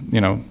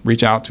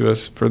 reach out to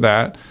us for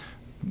that.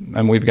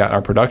 And we've got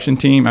our production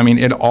team. I mean,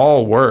 it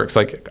all works.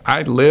 Like,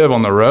 I live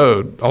on the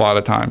road a lot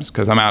of times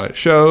because I'm out at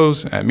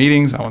shows, at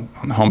meetings. I was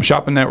on the Home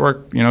Shopping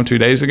Network, 2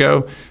 days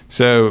ago.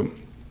 So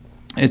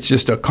it's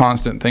just a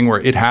constant thing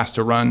where it has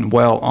to run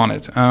well on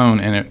its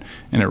own, and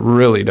it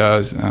really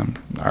does.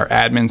 Our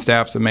admin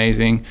staff's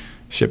amazing,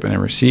 shipping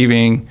and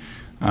receiving,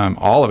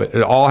 all of it.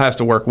 It all has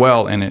to work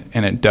well, and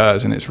it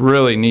does. And it's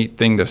really neat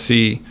thing to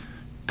see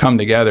come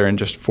together in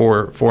just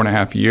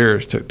 4.5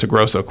 years to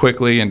grow so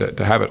quickly and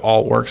to have it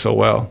all work so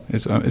well.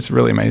 It's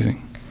really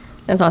amazing.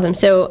 That's awesome.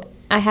 So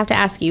I have to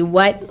ask you,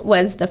 what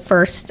was the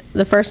first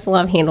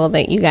love handle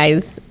that you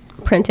guys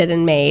printed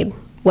and made?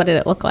 What did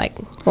it look like?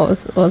 What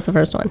was the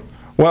first one?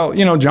 Well,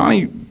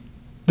 Johnny,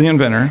 the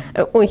inventor.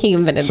 He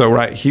invented. So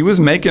right, he was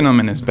making them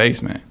in his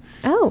basement.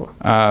 Oh.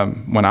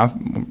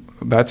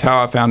 That's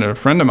how I found it. A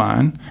friend of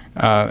mine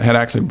had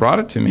actually brought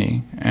it to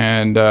me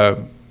and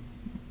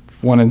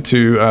wanted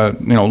to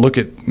look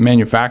at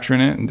manufacturing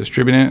it and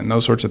distributing it and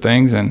those sorts of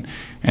things. And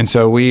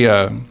so we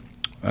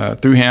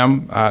through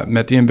him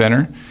met the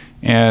inventor,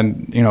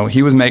 and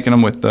he was making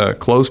them with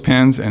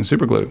clothespins and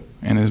super glue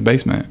in his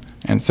basement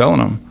and selling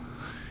them.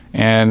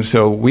 And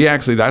so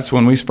that's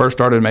when we first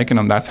started making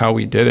them. That's how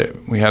we did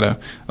it. We had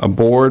a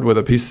board with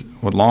a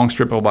long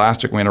strip of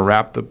elastic. We had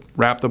to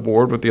wrap the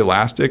board with the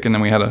elastic, and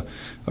then we had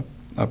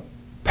a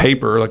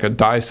paper, like a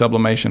dye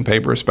sublimation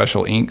paper,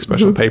 special ink,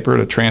 special paper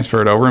to transfer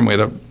it over. And we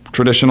had a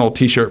traditional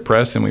T-shirt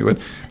press, and we would,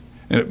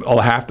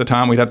 half the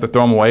time we'd have to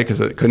throw them away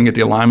because it couldn't get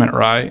the alignment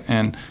right,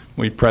 and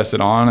we'd press it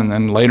on. And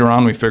then later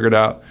on we figured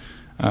out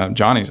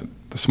Johnny's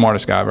the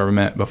smartest guy I've ever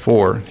met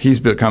before.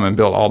 He's come and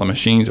built all the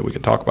machines that we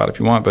could talk about if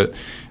you want, but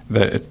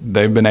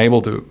they've been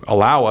able to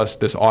allow us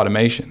this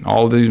automation.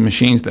 All of these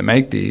machines that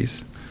make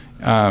these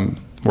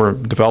were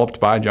developed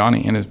by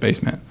Johnny in his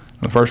basement.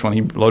 The first one,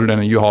 he loaded in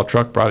a U-Haul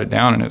truck, brought it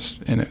down,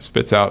 and it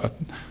spits out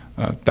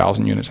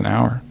 1,000 units an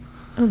hour.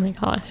 Oh my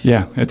gosh!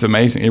 Yeah, it's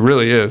amazing. It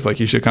really is. Like,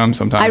 you should come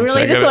sometime. I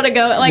really just want to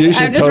go. Like,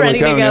 I'm just ready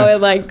to go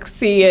and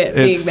see it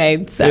being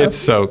made. So it's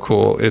so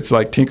cool. It's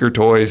like Tinker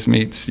Toys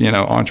meets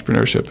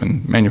entrepreneurship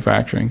and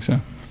manufacturing. So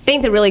I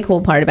think the really cool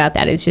part about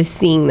that is just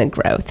seeing the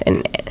growth,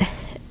 and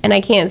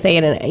I can't say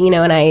it.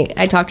 And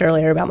I talked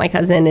earlier about my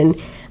cousin,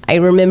 and I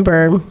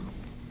remember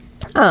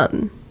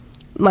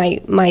my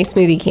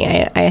Smoothie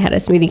King. I had a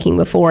Smoothie King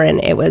before,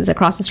 and it was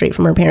across the street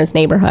from her parents'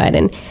 neighborhood,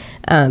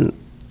 and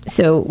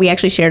so we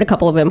actually shared a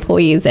couple of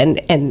employees,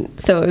 and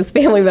so it was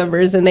family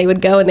members, and they would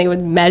go and they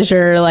would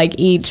measure like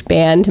each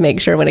band to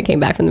make sure when it came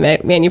back from the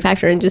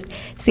manufacturer, and just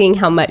seeing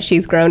how much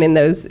she's grown in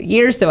those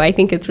years. So I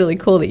think it's really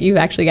cool that you've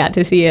actually got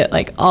to see it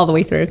like all the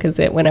way through, because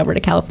it went over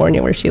to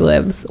California where she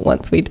lives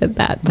once we did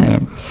that.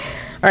 But,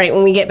 All right,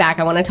 when we get back,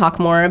 I want to talk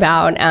more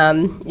about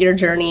your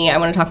journey. I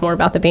want to talk more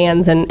about the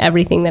bands and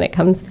everything that it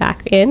comes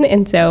back in.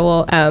 And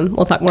so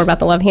we'll talk more about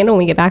the Love Handle when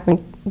we get back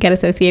and get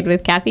associated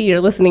with Kathy.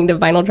 You're listening to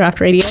Vinyl Draft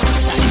Radio.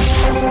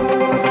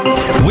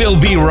 We'll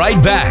be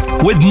right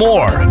back with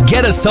more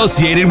Get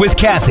Associated with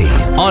Kathy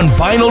on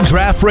Vinyl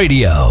Draft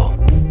Radio.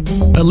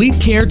 Elite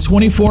Care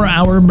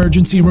 24-hour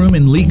emergency room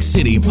in League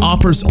City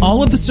offers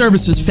all of the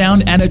services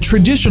found at a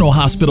traditional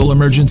hospital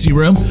emergency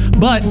room,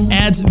 but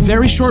adds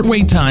very short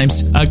wait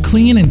times, a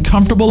clean and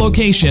comfortable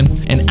location,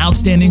 and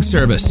outstanding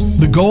service.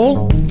 The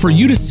goal? For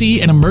you to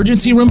see an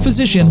emergency room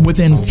physician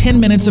within 10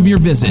 minutes of your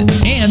visit,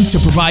 and to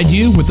provide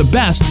you with the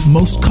best,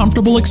 most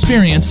comfortable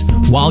experience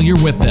while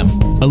you're with them.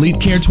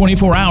 Elite Care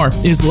 24-hour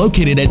is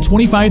located at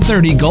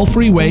 2530 Gulf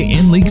Freeway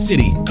in League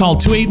City. Call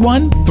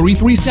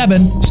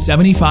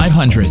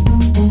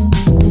 281-337-7500.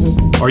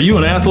 Are you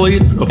an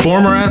athlete, a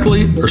former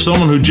athlete, or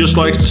someone who just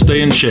likes to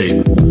stay in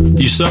shape?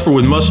 You suffer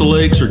with muscle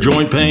aches or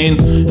joint pain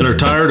and are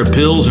tired of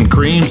pills and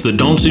creams that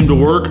don't seem to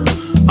work?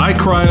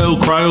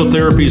 iCryo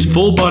Cryotherapy's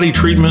full body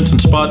treatments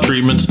and spot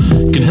treatments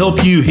can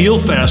help you heal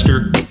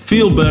faster,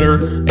 feel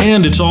better,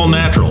 and it's all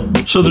natural.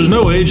 So there's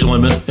no age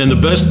limit, and the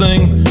best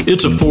thing,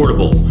 it's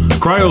affordable.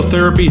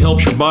 Cryotherapy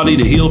helps your body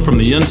to heal from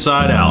the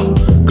inside out.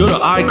 Go to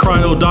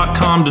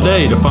iCryo.com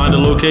today to find a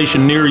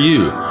location near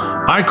you.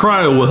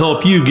 iCryo will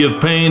help you give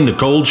pain the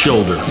cold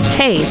shoulder.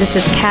 Hey, this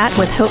is Kat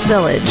with Hope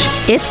Village.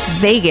 It's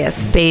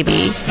Vegas,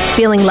 baby.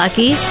 Feeling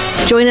lucky?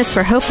 Join us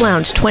for Hope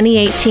Lounge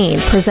 2018,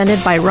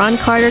 presented by Ron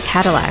Carter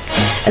Cadillac,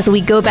 as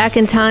we go back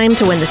in time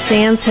to when the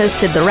Sands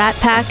hosted the Rat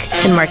Pack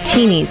and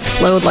martinis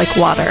flowed like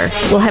water.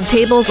 We'll have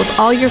tables with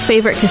all your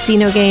favorite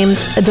casino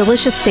games, a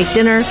delicious steak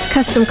dinner,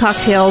 custom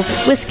cocktails,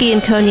 whiskey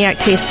and cognac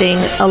tasting,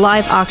 a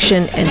live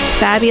auction, and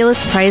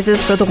fabulous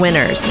prizes for the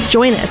winners.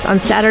 Join us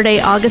on Saturday,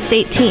 August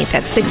 18th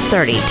at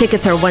 6:30.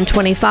 Tickets are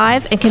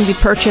 $125 and can be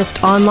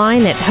purchased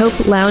online at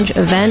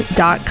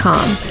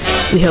hopelongeevent.com.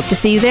 We hope to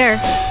see you there.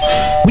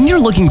 When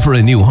you're looking for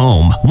a new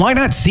home, why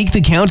not seek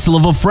the counsel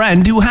of a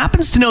friend who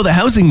happens to know the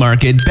housing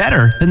market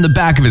better than the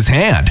back of his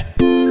hand?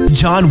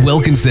 John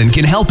Wilkinson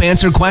can help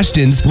answer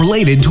questions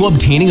related to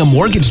obtaining a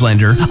mortgage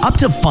lender up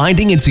to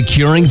finding and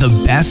securing the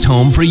best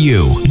home for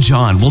you.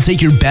 John will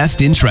take your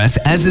best interests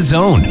as his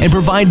own and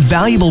provide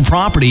valuable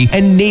property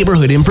and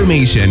neighborhood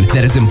information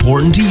that is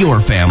important to your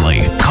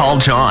family. Call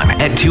John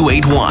at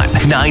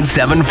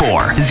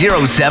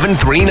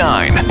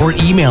 281-974-0739 or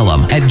email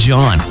him at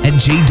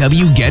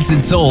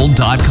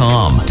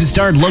john@jwgetsitsold.com to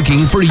start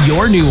looking for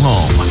your new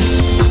home.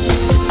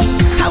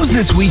 How's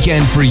this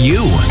weekend for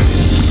you?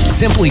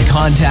 Simply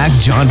contact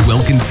John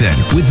Wilkinson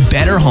with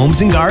Better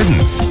Homes and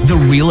Gardens, the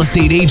real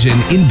estate agent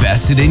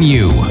invested in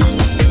you.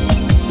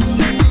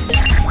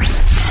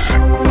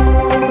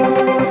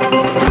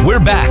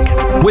 We're back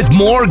with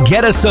more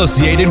Get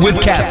Associated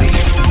with Kathy,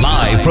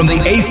 live from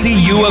the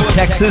ACU of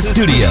Texas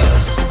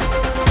studios.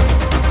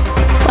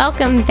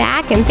 Welcome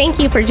back, and thank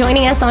you for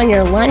joining us on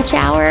your lunch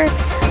hour.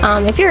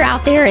 If you're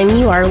out there and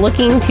you are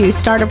looking to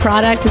start a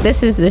product,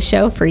 this is the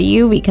show for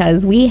you,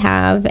 because we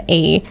have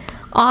a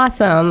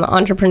awesome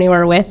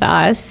entrepreneur with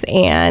us,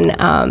 and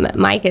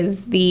Mike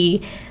is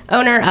the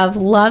owner of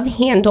Love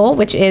Handle,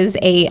 which is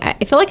I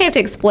feel like I have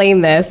to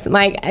explain this,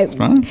 Mike. It's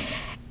fine.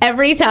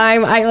 Every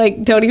time I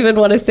don't even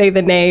want to say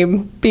the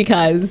name,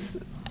 because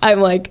I'm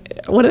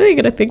like, what are they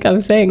going to think I'm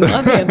saying?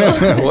 Love Handle.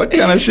 What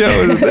kind of show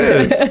is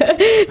this?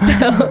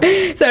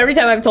 So every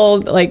time I've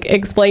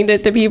explained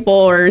it to people,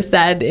 or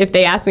said, if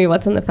they ask me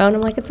what's on the phone,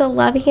 I'm like, it's a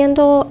Love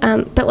Handle.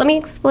 But let me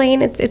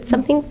explain, it's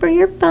something for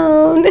your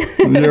phone.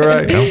 You're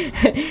right. No.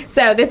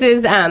 So this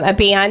is a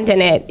band,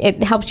 and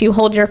it helps you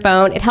hold your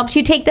phone. It helps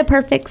you take the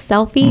perfect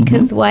selfie,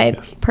 because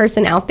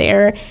person out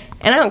there,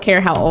 and I don't care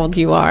how old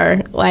you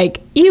are,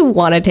 you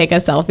want to take a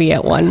selfie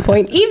at one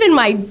point. Even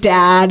my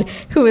dad,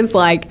 who is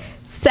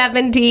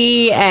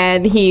 70,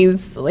 and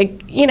he's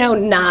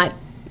not,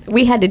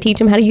 we had to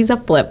teach him how to use a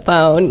flip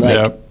phone.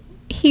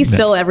 He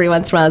still every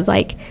once in a while is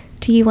like,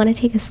 do you want to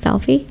take a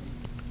selfie?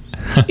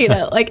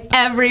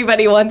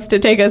 Everybody wants to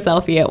take a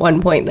selfie at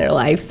one point in their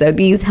life. So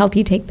these help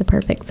you take the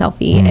perfect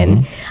selfie.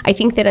 And I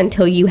think that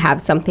until you have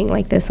something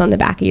like this on the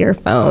back of your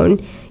phone,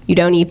 you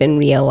don't even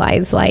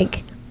realize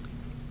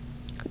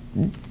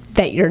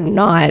that you're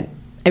not,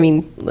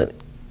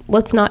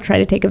 let's not try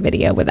to take a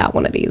video without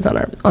one of these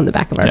on the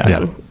back of our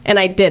phone. Yeah. And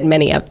I did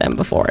many of them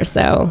before,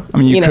 so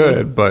you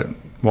could, but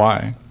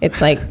why? It's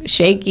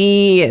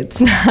shaky. It's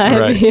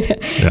not.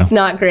 It's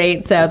not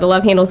great. So the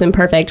Love Handle's been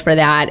perfect for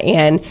that.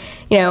 And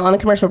on the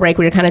commercial break,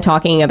 we were kind of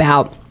talking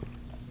about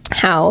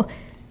how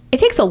it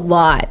takes a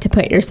lot to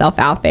put yourself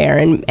out there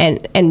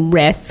and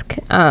risk.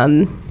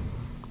 You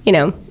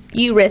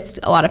risked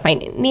a lot of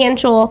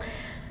financial,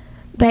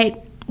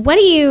 but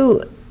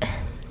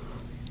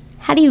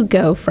how do you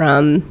go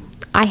from,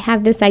 I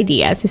have this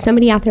idea, so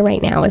somebody out there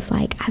right now is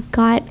like, I've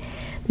got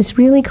this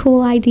really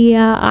cool idea,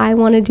 I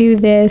want to do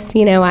this,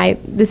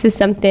 this is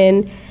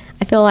something,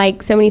 I feel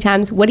like so many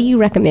times, what do you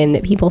recommend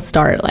that people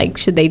start?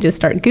 Should they just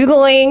start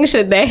Googling?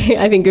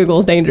 I think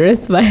Google's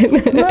dangerous, but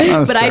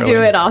but I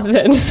do it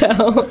often,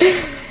 so.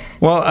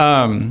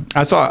 Well,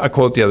 I saw a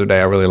quote the other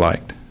day I really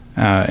liked,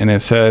 and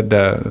it said,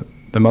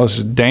 the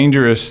most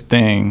dangerous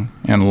thing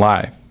in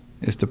life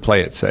is to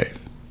play it safe.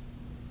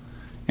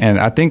 And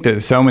I think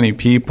that so many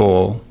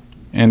people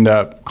end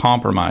up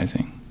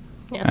compromising.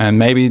 Yeah. And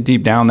maybe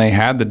deep down they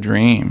had the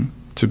dream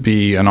to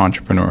be an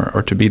entrepreneur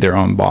or to be their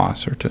own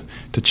boss or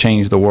to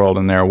change the world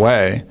in their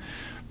way.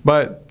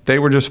 But they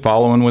were just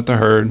following with the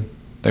herd.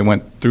 They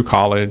went through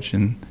college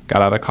and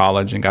got out of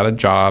college and got a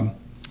job.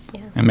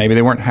 Yeah. And maybe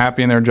they weren't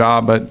happy in their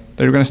job, but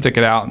they were going to stick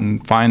it out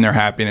and find their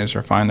happiness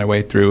or find their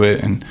way through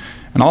it. And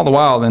all the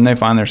while, then they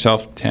find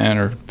themselves 10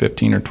 or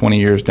 15 or 20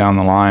 years down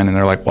the line, and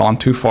they're like, well, I'm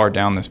too far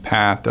down this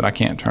path that I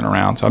can't turn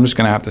around, so I'm just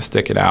going to have to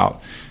stick it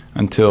out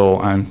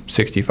until I'm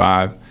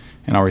 65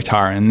 and I'll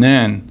retire. And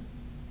then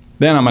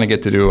I'm going to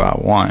get to do what I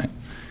want.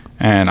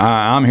 And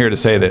I'm here to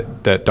say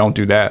that don't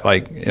do that.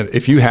 Like,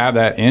 if you have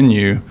that in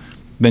you,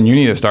 then you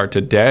need to start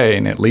today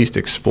and at least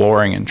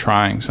exploring and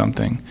trying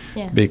something.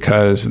 Yeah.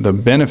 Because the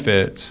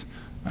benefits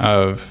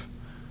of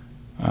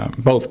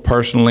both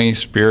personally,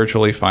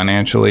 spiritually,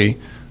 financially,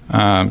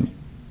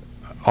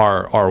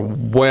 are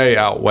way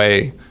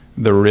outweigh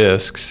the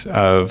risks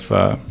of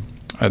that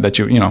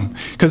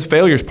because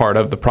failure is part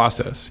of the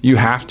process. You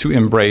have to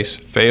embrace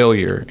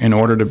failure in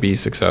order to be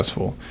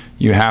successful.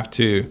 You have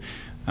to.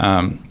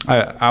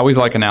 I always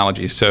like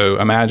analogies. So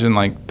imagine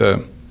like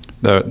the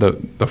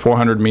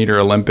 400-meter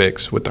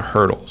Olympics with the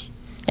hurdles,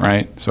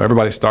 right? So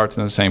everybody starts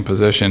in the same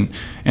position,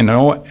 and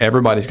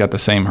everybody's got the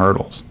same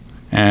hurdles.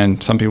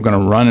 And some people are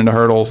going to run into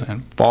hurdles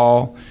and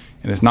fall.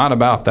 And it's not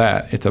about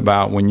that. It's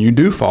about when you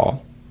do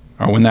fall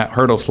or when that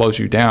hurdle slows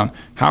you down,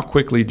 how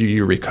quickly do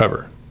you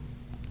recover?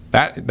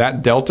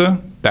 That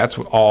delta, that's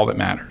all that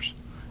matters,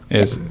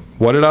 is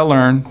what did I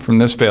learn from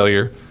this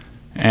failure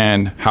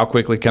and how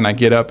quickly can I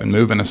get up and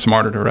move in a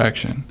smarter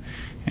direction?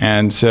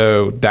 And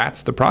so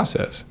that's the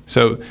process.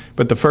 So,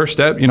 but the first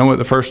step, you know what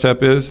the first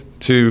step is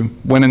to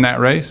winning that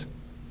race?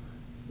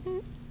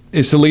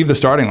 Is to leave the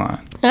starting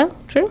line. Oh,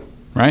 true.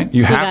 Right?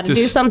 You have to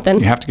do something.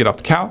 You have to get off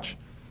the couch.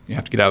 You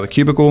have to get out of the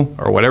cubicle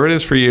or whatever it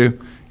is for you,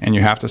 and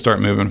you have to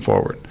start moving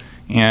forward.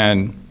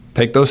 And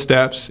take those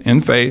steps in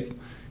faith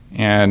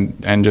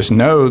and just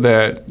know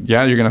that,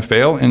 yeah, you're going to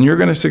fail and you're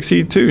going to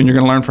succeed too, and you're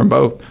going to learn from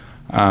both.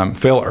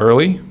 Fail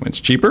early.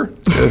 It's cheaper.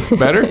 It's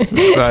better.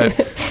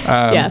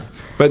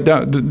 But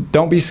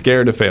don't be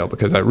scared to fail,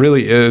 because that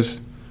really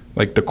is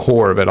like the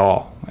core of it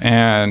all.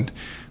 And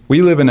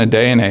we live in a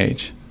day and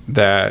age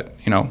that,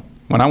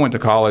 when I went to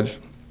college,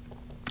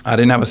 I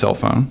didn't have a cell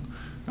phone.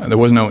 There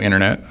was no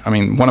internet. I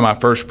mean, one of my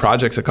first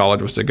projects at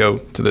college was to go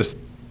to this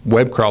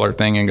web crawler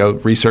thing and go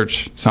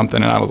research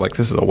something, and I was like,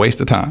 this is a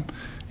waste of time,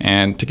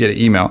 and to get an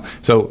email.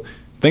 So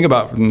think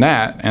about from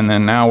that, and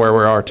then now where we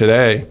are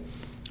today,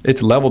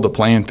 it's leveled the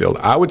playing field.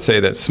 I would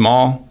say that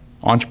small,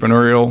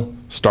 entrepreneurial,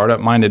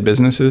 startup-minded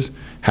businesses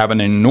have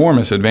an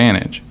enormous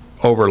advantage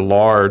over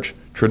large,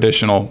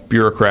 traditional,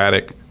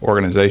 bureaucratic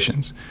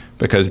organizations,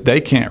 because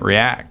they can't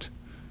react.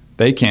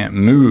 They can't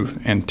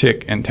move and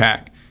tick and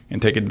tack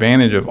and take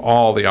advantage of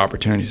all the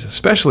opportunities,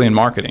 especially in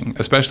marketing,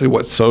 especially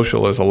what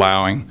social is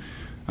allowing.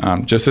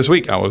 Just this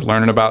week, I was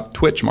learning about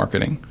Twitch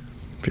marketing.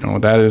 If you don't know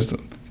what that is,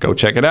 go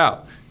check it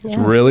out. Yeah. It's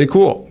really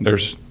cool.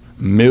 There's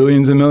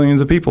millions and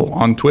millions of people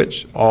on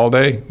Twitch all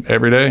day,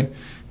 every day.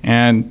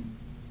 And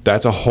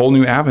that's a whole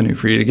new avenue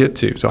for you to get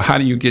to. So how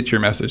do you get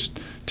your message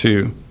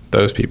to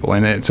those people?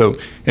 And so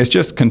it's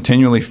just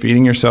continually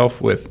feeding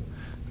yourself with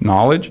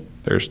knowledge.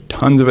 There's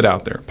tons of it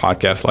out there.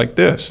 Podcasts like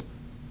this.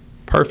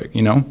 Perfect,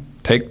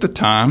 Take the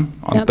time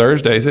on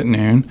Thursdays at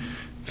noon,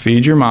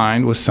 feed your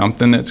mind with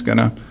something that's going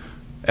to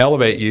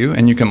elevate you,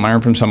 and you can learn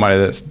from somebody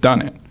that's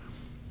done it.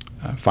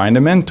 Find a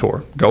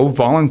mentor. Go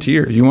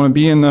volunteer. You want to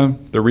be in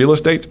the real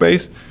estate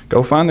space?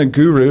 Go find the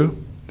guru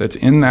that's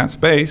in that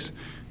space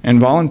and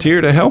volunteer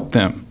to help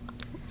them.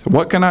 So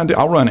what can I do?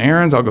 I'll run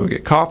errands. I'll go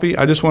get coffee.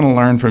 I just want to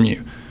learn from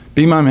you.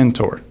 Be my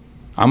mentor.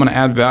 I'm going to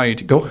add value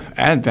go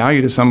add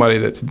value to somebody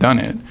that's done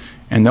it,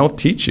 and they'll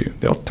teach you.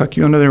 They'll tuck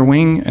you under their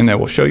wing, and they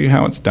will show you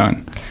how it's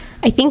done.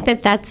 I think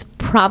that's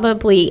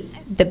probably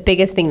the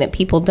biggest thing that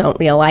people don't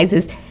realize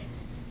is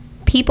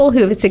people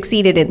who have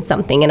succeeded in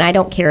something, and I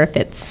don't care if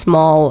it's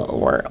small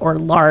or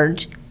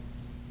large,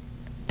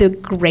 the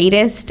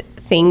greatest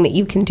thing that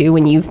you can do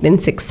when you've been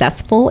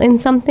successful in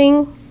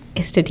something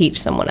is to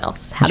teach someone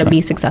else how to be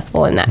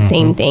successful in that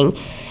same thing.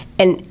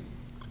 And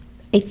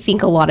I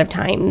think a lot of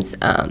times,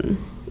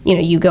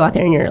 you go out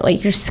there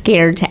and you're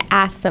scared to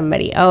ask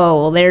somebody,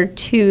 oh, well, they're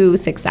too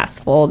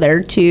successful.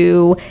 They're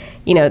too,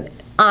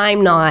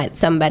 I'm not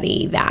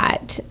somebody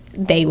that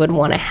they would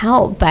want to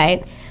help.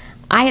 But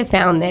I have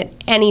found that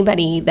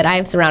anybody that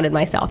I've surrounded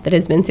myself that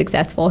has been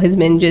successful has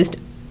been just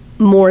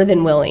more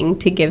than willing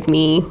to give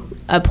me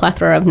a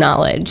plethora of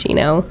knowledge,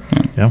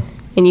 Yeah.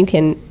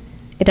 And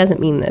it doesn't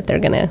mean that they're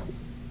going to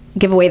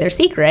give away their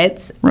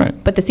secrets,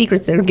 right? But the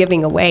secrets they're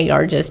giving away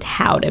are just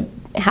how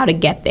to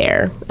get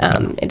there.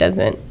 It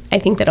doesn't, I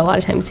think that a lot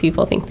of times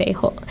people think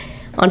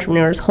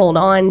entrepreneurs hold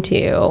on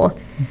to,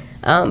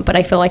 but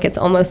I feel like it's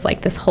almost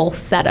like this whole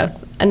set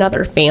of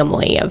another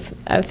family of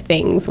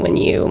things when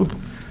you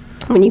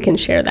when you can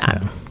share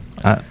that.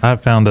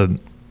 I've found that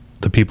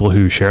the people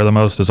who share the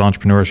most as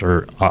entrepreneurs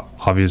are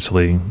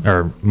obviously,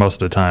 or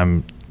most of the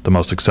time, the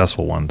most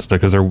successful ones,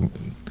 because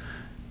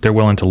they're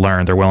willing to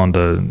learn. They're willing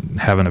to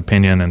have an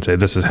opinion and say,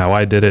 this is how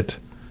I did it.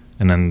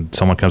 And then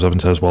someone comes up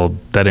and says, well,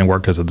 that didn't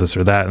work because of this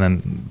or that. And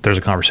then there's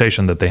a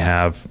conversation that they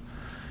have,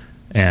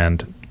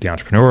 and the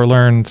entrepreneur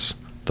learns,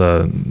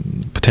 the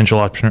potential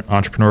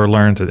entrepreneur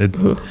learns.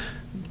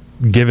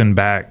 Giving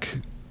back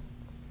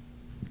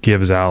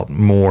gives out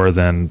more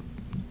than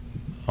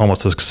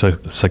almost a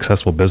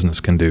successful business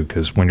can do,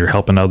 because when you're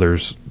helping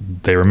others,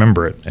 they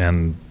remember it,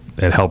 and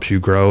it helps you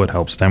grow. It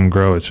helps them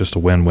grow. It's just a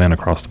win-win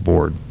across the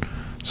board.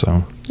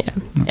 So yeah,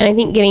 and I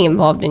think getting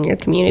involved in your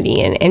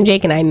community, and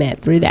Jake and I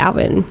met through the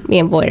Alvin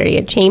Manville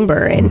Area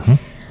Chamber, and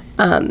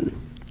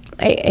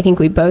I think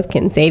we both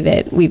can say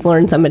that we've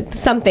learned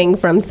something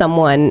from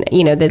someone,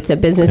 that's a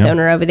business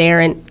owner over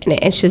there, and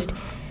it's just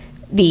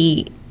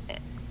the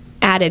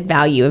added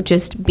value of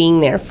just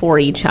being there for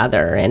each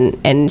other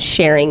and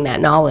sharing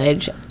that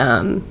knowledge.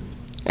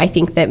 I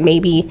think that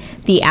maybe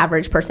the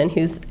average person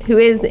who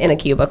is in a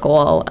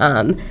cubicle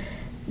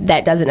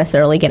that doesn't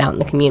necessarily get out in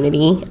the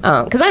community,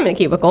 because I'm in a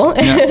cubicle,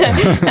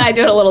 and I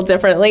do it a little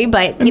differently,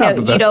 but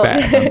you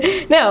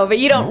don't no, but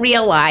you don't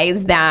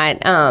realize that.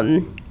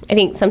 I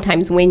think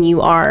sometimes when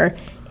you are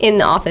in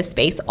the office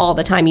space all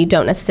the time, you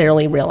don't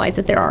necessarily realize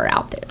that there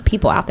are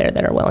people out there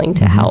that are willing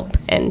to help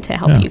and to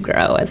help you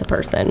grow as a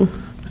person.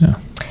 Yeah.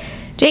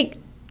 Jake,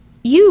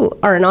 you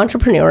are an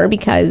entrepreneur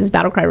because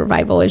Battle Cry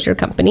Revival is your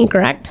company,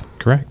 correct?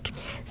 Correct.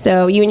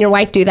 So you and your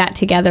wife do that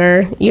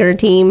together. You're a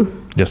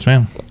team. Yes,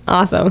 ma'am.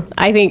 Awesome.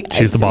 I think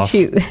she's the boss.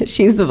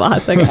 She's the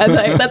boss. That's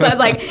why I was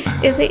like,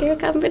 is it your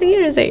company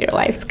or is it your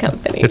wife's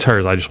company? It's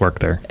hers. I just work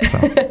there.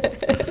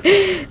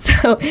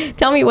 So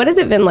tell me, what has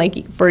it been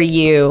like for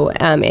you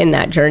in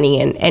that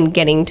journey and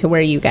getting to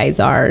where you guys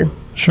are?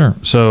 Sure.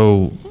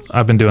 So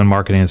I've been doing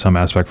marketing in some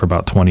aspect for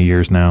about 20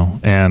 years now,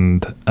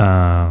 and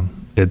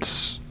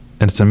it's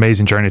an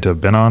amazing journey to have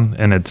been on,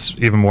 and it's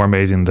even more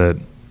amazing that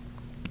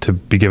to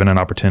be given an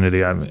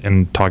opportunity.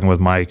 I'm talking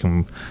with Mike,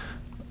 and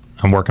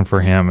I'm working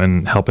for him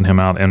and helping him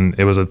out, and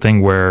it was a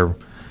thing where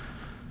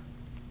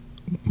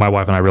my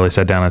wife and I really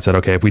sat down and said,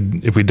 okay,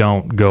 if we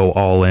don't go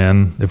all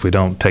in, if we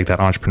don't take that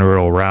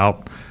entrepreneurial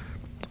route,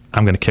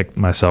 I'm going to kick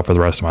myself for the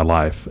rest of my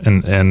life.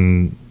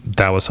 And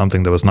that was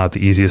something that was not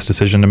the easiest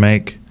decision to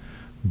make,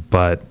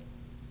 but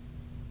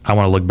I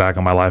want to look back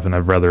on my life and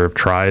I'd rather have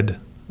tried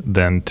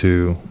than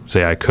to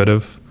say I could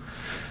have.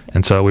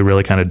 And so we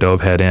really kind of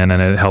dove head in,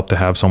 and it helped to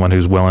have someone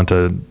who's willing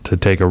to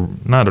take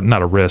not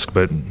a risk,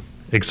 but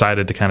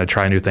excited to kind of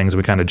try new things.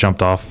 We kind of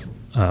jumped off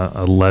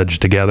a ledge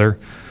together,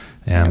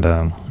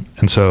 and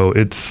so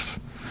it's,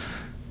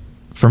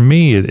 for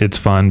me, it's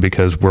fun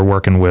because we're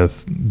working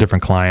with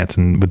different clients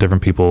and with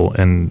different people,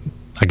 and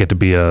I get to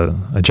be a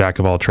jack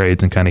of all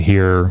trades and kind of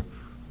hear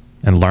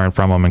and learn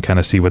from them and kind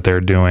of see what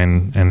they're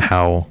doing and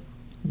how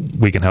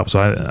we can help. So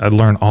I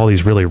learned all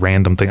these really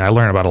random things. I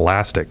learned about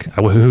elastic.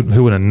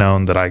 Who would have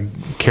known that I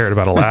cared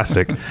about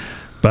elastic?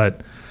 But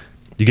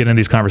you get in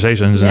these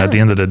conversations, and at the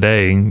end of the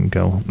day, you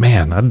go,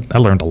 man, I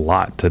learned a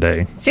lot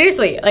today.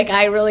 Seriously, like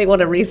I really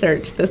want to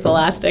research this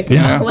elastic.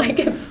 Yeah. Like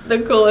it's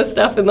the coolest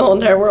stuff in the whole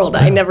entire world.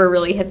 I never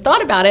really had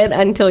thought about it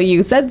until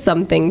you said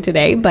something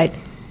today. But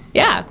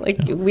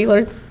we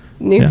learn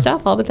new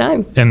stuff all the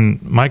time.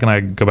 And Mike and I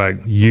go back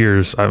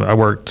years.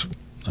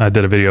 I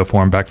did a video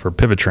for him back for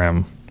Pivot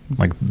Trim.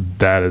 Like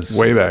that is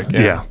way back.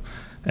 Yeah.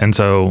 And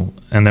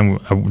then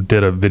I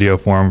did a video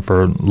for him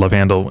for Love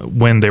Handle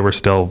when they were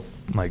still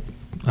like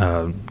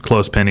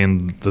close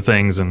pinning the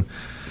things, and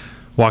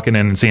walking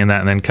in and seeing that,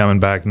 and then coming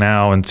back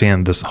now and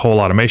seeing this whole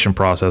automation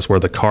process where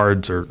the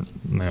cards are,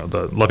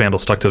 the Love Handle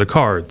stuck to the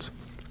cards,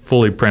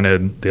 fully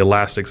printed, the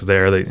elastics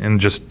there, and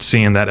just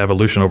seeing that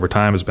evolution over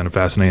time has been a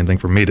fascinating thing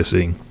for me to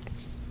see.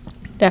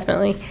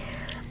 Definitely.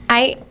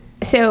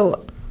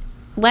 So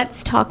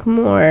let's talk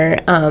more.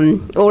 We're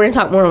going to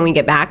talk more when we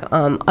get back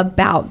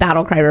about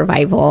Battle Cry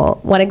Revival,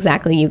 what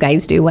exactly you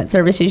guys do, what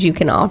services you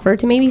can offer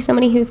to maybe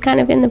somebody who's kind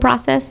of in the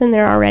process and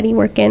they're already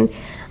working,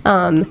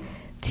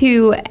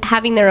 to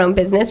having their own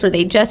business or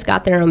they just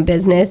got their own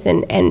business.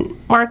 And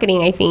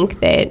marketing, I think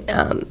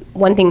that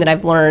one thing that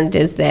I've learned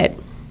is that,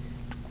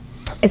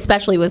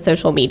 especially with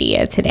social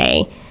media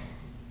today,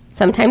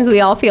 sometimes we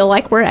all feel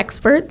like we're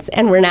experts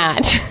and we're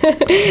not.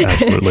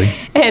 Absolutely.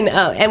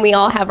 And we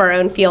all have our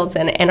own fields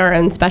and our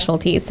own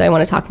specialties. So I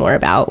want to talk more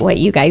about what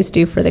you guys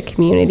do for the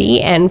community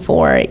and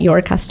for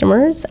your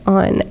customers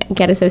on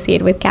Get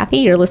Associated with Kathy.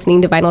 You're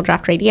listening to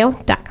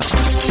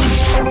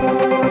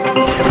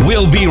VinylDraftRadio.com.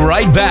 We'll be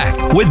right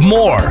back with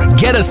more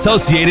Get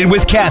Associated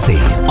with Kathy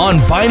on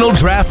Vinyl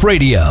Draft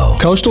Radio.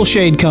 Coastal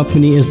Shade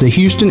Company is the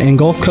Houston and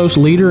Gulf Coast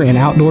leader in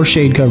outdoor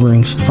shade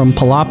coverings, from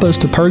palapas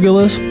to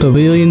pergolas,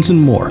 pavilions, and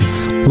more.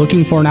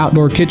 Looking for an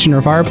outdoor kitchen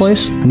or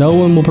fireplace? No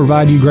one will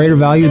provide you greater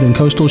value than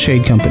Coastal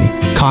Shade Company.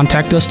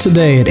 Contact us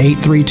today at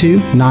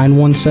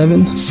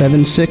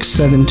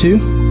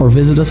 832-917-7672 or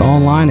visit us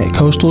online at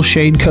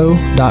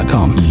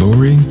coastalshadeco.com.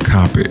 Lori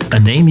Coppett. A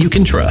name you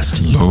can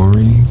trust.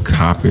 Lori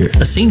Coppett.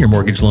 A senior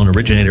mortgage loan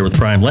originator with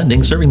Prime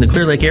Lending, serving the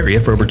Clear Lake area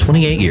for over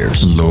 28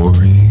 years.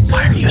 Lori.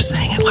 Why are you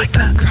saying it like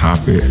that?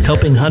 Coppett.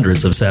 Helping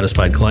hundreds of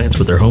satisfied clients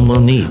with their home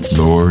loan needs.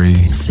 Lori.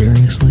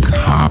 Seriously?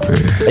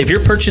 Coppett. If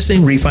you're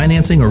purchasing,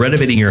 refinancing, or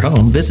renovating your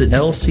home, visit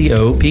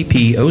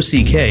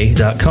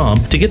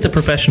lcoppok.com to get the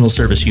professional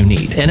service you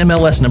need.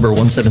 NMLS number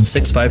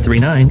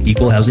 176539,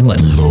 Equal Housing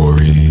Lender.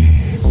 Lori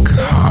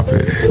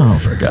Coppett. Oh,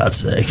 for God's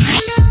sake.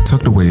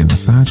 Tucked away in the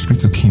side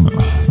streets of Kemah,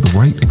 the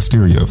white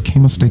exterior of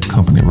Kemah Steak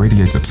Company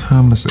radiates a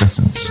timeless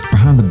essence.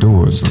 Behind the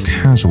doors, a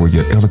casual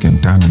yet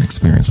elegant dining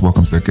experience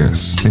welcomes their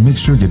guests. They make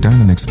sure your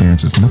dining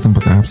experience is nothing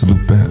but the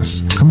absolute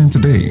best. Come in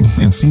today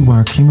and see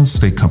why Kemah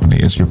Steak Company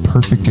is your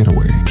perfect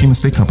getaway. Kemah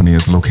Steak Company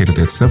is located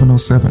at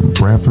 707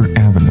 Bradford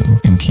Avenue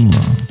in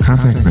Kemah.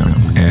 Contact them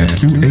at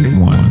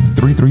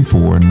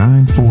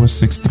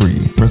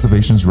 281-334-9463.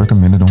 Reservations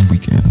recommended on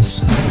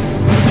weekends.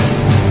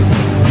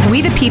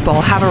 We the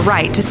People have a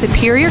right to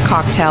superior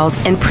cocktails,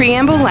 and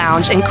Preamble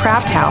Lounge and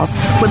Craft House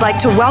would like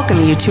to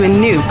welcome you to a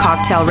new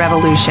cocktail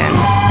revolution.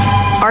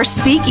 Our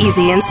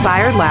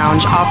speakeasy-inspired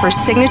lounge offers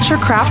signature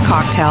craft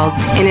cocktails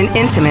in an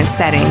intimate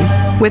setting.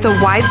 With a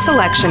wide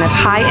selection of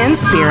high-end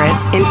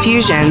spirits,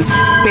 infusions,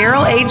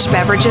 barrel-aged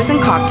beverages,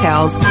 and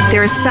cocktails,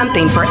 there is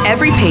something for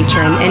every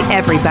patron and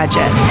every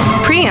budget.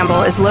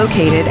 Preamble is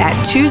located at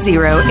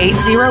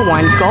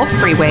 20801 Gulf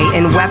Freeway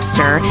in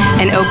Webster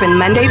and open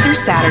Monday through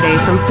Saturday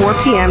from 4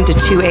 p.m. to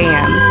 2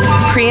 a.m.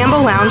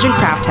 Preamble Lounge and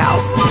Craft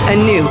House, a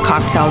new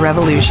cocktail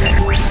revolution.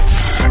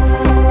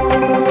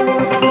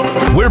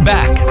 We're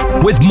back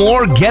with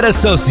more Get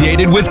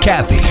Associated with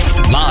Kathy,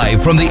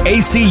 live from the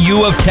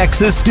ACU of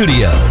Texas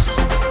studios.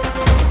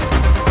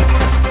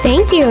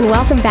 Thank you and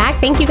welcome back.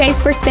 Thank you guys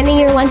for spending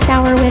your lunch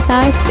hour with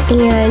us.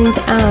 And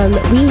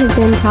we have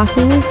been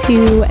talking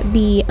to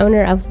the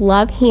owner of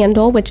Love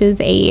Handle, which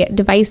is a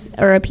device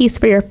or a piece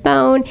for your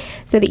phone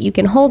so that you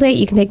can hold it.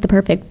 You can take the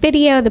perfect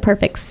video, the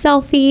perfect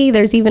selfie.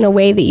 There's even a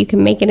way that you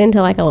can make it into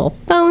like a little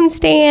phone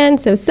stand.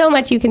 So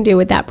much you can do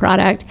with that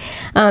product.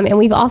 And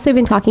we've also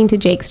been talking to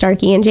Jake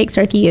Starkey. And Jake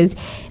Starkey is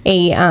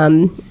a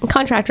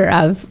contractor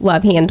of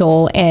Love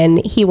Handle,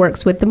 and he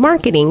works with the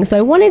marketing. So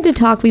I wanted to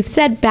talk, we've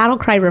said Battle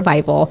Cry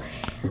Revival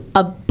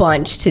a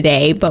bunch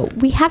today, but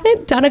we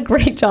haven't done a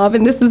great job,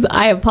 and this is,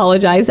 I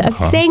apologize, of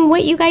saying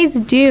what you guys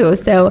do.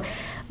 So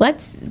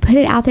let's put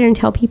it out there and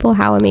tell people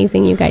how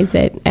amazing you guys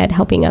at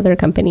helping other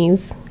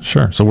companies.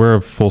 Sure. So we're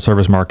a full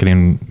service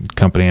marketing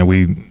company,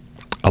 and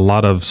a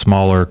lot of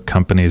smaller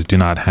companies do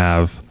not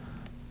have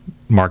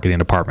marketing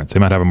departments. They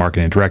might have a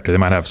marketing director. They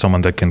might have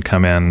someone that can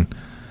come in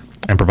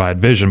and provide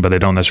vision, but they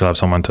don't necessarily have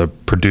someone to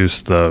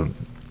produce the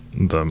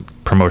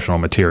promotional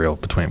material,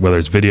 between whether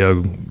it's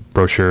video,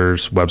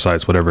 brochures,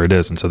 websites, whatever it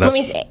is. And so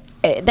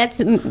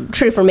that's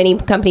true for many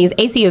companies.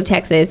 ACU of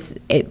Texas,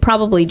 it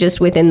probably just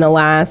within the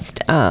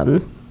last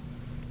 5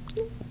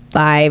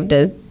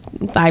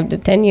 to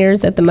 10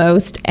 years at the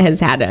most, has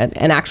had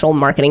an actual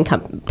marketing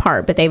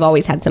part, but they've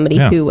always had somebody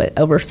who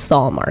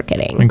oversaw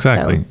marketing.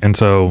 Exactly. And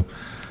so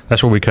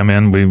that's where we come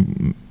in. We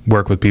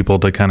work with people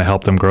to kind of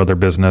help them grow their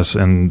business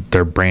and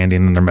their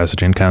branding and their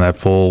messaging, kind of that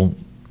full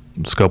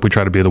scope. We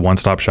try to be the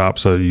one-stop shop.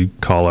 So you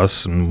call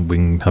us and we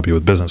can help you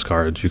with business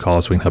cards. You call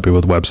us, we can help you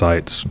with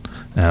websites,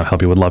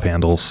 help you with love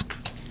handles,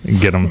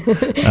 get them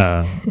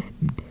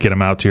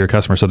out to your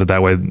customers so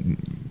that way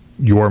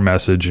your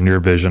message and your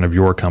vision of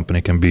your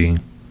company can be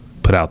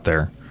put out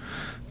there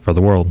for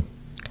the world.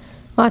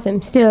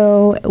 Awesome.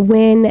 So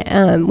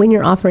when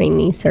you're offering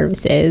these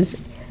services,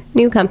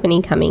 new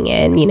company coming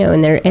in,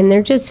 and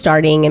they're just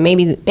starting, and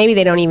maybe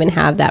they don't even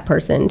have that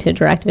person to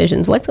direct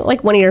visions. What's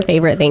like one of your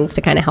favorite things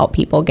to kind of help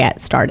people get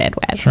started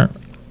with? Sure.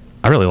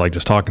 I really like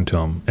just talking to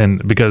them,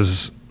 and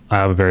because I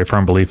have a very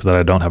firm belief that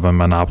I don't have a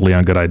monopoly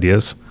on good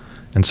ideas,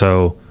 and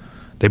so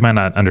they might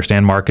not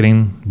understand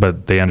marketing,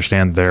 but they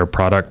understand their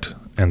product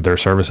and their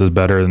services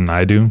better than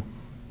I do.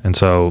 And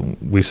so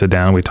we sit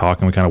down, we talk,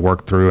 and we kind of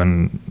work through,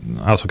 and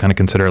I also kind of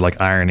consider it like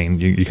ironing.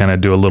 You kind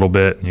of do a little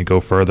bit, and you go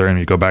further, and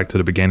you go back to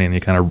the beginning, and you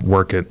kind of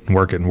work it.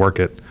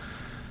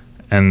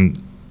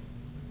 And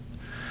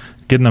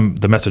getting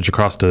the message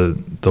across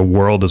to the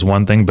world is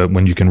one thing, but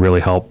when you can really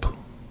help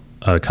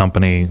a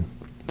company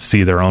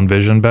see their own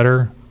vision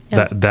better,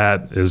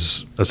 that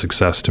is a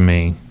success to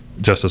me,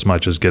 just as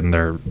much as getting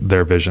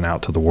their vision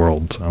out to the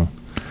world. So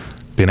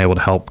being able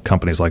to help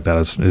companies like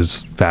that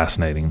is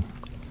fascinating.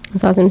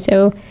 That's awesome.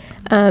 So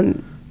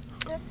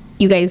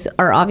you guys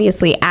are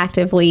obviously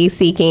actively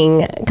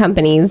seeking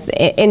companies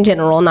in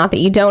general, not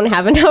that you don't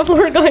have enough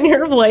work on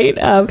your plate,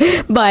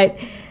 but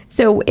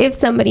so if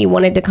somebody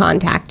wanted to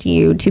contact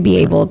you to be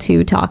able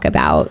to talk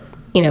about,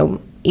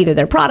 either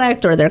their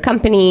product or their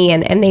company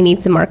and they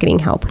need some marketing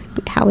help,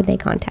 how would they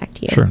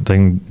contact you? Sure. They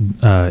can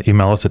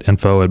email us at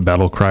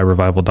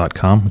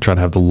info@battlecryrevival.com. We try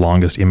to have the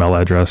longest email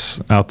address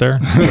out there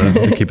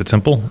to keep it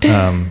simple.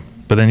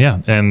 But then, yeah,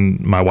 and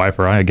my wife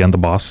or I, again, the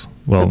boss,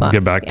 will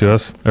get back to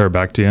us or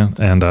back to you,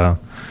 and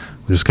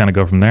we just kind of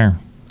go from there.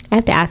 I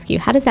have to ask you,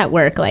 how does that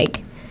work?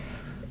 Like,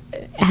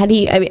 how do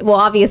you, well,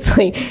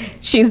 obviously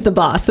she's the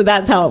boss, so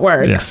that's how it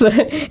works. Yeah.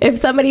 If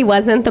somebody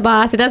wasn't the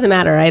boss, it doesn't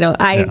matter.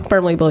 I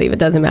firmly believe it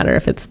doesn't matter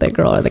if it's the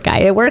girl or the guy.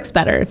 It works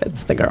better if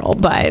it's the girl,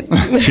 but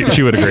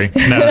she would agree.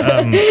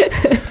 No,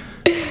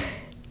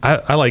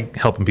 I like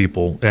helping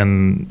people,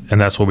 and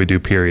that's what we do,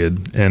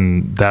 period.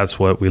 And that's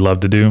what we love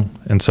to do.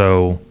 And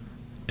so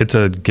it's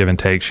a give and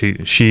take.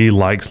 She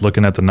likes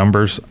looking at the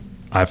numbers.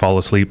 I fall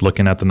asleep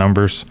looking at the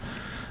numbers.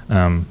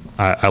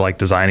 I like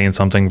designing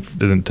something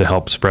to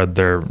help spread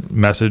their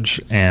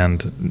message,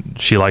 and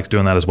she likes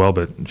doing that as well,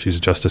 but she's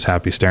just as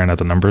happy staring at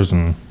the numbers,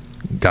 and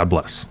God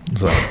bless.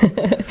 So.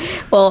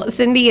 Well,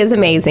 Cindy is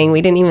amazing.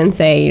 We didn't even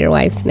say your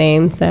wife's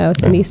name, so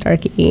Cindy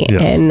Starkey.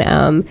 Yes. And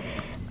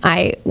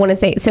I want to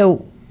say,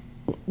 so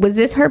was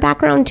this her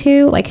background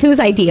too? Like,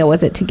 whose idea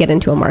was it to get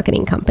into a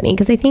marketing company?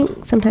 Because I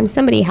think sometimes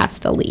somebody has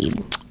to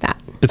lead that.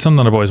 It's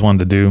something I've always wanted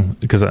to do,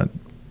 because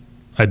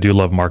I do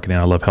love marketing.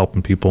 I love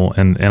helping people,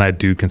 and I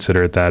do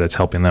consider it that it's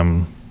helping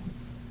them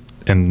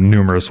in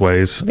numerous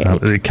ways.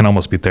 It can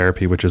almost be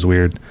therapy, which is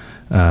weird.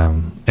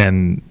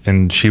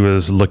 And she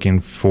was looking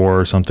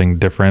for something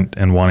different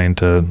and wanting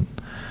to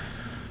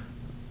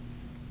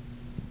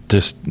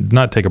just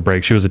not take a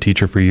break. She was a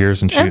teacher for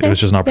years, and it was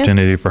just an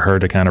opportunity for her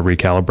to kind of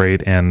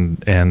recalibrate.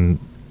 And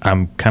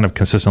I'm kind of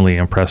consistently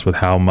impressed with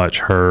how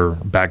much her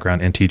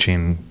background in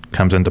teaching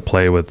comes into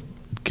play with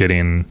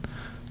getting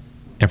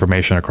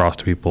information across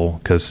to people,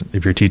 because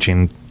if you're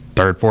teaching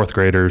third, fourth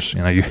graders,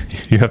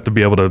 you have to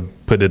be able to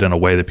put it in a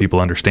way that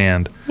people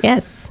understand.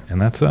 Yes. And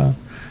that's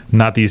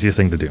not the easiest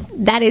thing to do.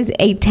 That is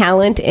a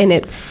talent in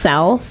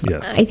itself.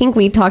 Yes. I think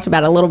we talked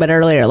about it a little bit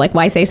earlier, like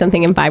why say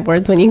something in 5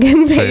 words when you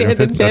can say it in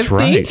 50? That's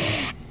right.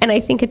 And I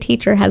think a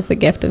teacher has the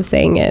gift of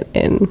saying it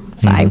in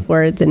 5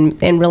 words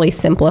and really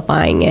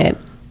simplifying it.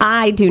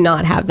 I do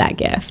not have that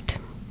gift.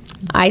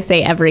 I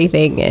say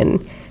everything in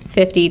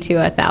 50 to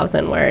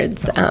 1,000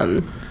 words.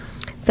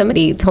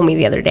 Somebody told me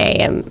the other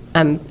day,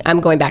 I'm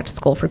going back to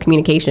school for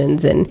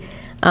communications, and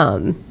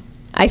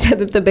I said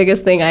that the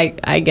biggest thing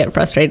I get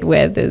frustrated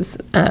with is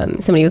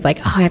somebody was like,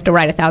 "Oh, I have to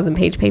write a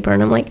 1,000-page paper,"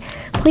 and I'm like,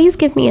 "Please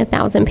give me a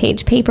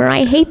 1,000-page paper.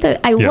 I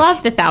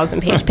love the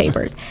 1,000-page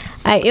papers,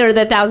 or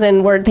the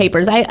 1,000-word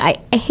papers. I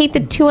hate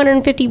the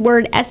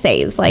 250-word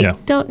essays.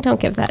 Like, don't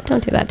give that.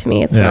 Don't do that to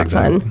me. It's not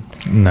fun."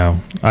 No,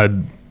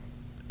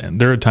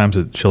 there are times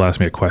that she'll ask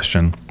me a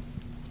question,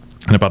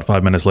 and about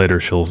 5 minutes later,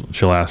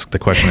 she'll ask the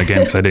question again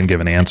because I didn't give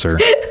an answer.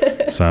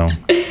 So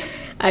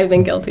I've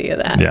been guilty of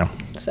that. Yeah.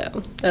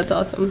 So that's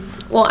awesome.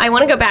 Well, I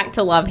want to go back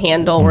to Love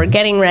Handle. We're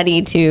getting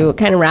ready to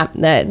kind of wrap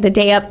the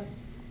day up.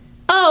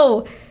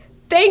 Oh,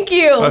 thank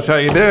you. That's how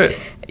you do it.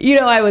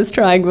 I was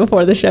trying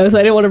before the show, so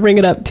I didn't want to bring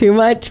it up too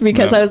much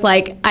because I was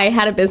like, I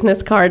had a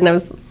business card,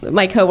 and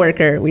my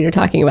coworker, we were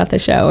talking about the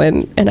show,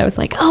 and I was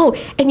like, oh,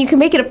 and you can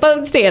make it a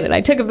phone stand. And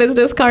I took a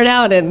business card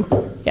out, and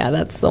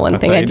that's the one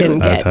thing I didn't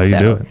get. That's how you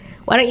do it.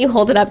 Why don't you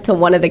hold it up to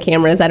one of the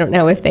cameras? I don't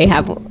know if they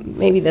have,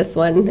 maybe this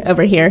one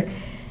over here,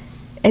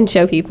 and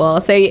show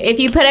people. So if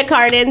you put a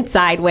card in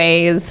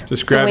sideways,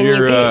 just grab when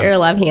you get your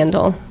Love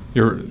Handle.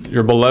 Your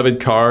beloved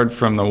card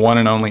from the one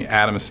and only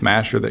Adam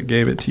Smasher that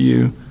gave it to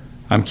you.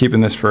 I'm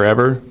keeping this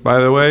forever, by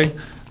the way.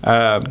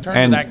 Turn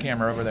to that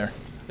camera over there.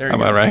 There you go.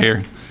 About right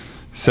here.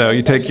 So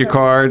you take your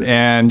card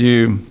and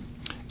you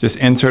just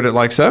insert it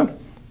like so.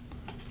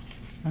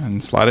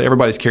 And slide it.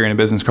 Everybody's carrying a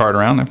business card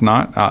around. If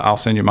not, I'll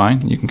send you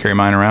mine. You can carry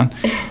mine around.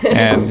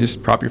 And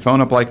just prop your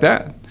phone up like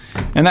that.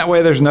 And that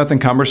way there's nothing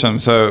cumbersome.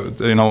 So,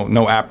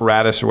 no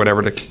apparatus or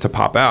whatever to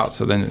pop out.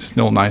 So then it's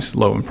still nice,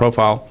 low in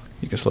profile.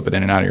 You can slip it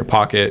in and out of your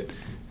pocket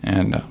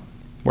and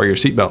wear your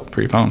seatbelt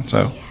for your phone.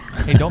 So.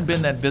 Hey, don't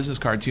bend that business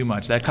card too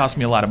much. That cost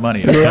me a lot of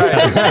money. We're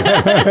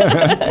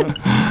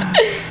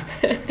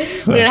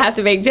going to have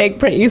to make Jake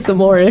print you some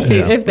more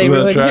if they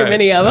ruin too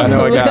many of them.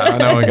 I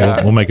know I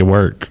got. We'll make it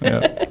work.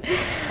 Yeah.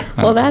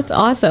 Well, that's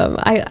awesome.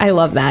 I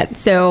love that.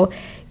 So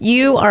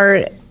you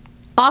are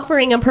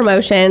offering a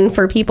promotion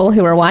for people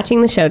who are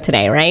watching the show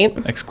today, right?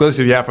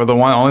 Exclusive, yeah, for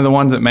only the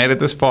ones that made it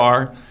this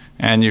far,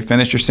 and you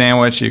finished your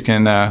sandwich. You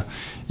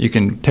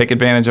can take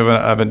advantage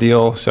of a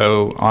deal.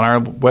 So on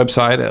our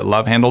website at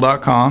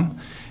lovehandle.com,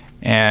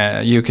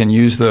 and you can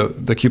use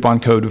the coupon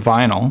code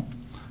VINYL.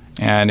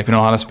 And if you don't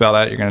know how to spell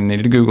that, you're going to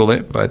need to Google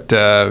it. But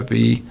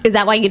Is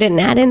that why you didn't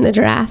add in the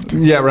draft?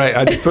 Yeah, right.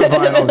 I just put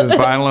vinyl, just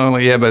vinyl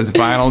only. Yeah, but it's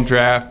vinyl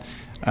draft.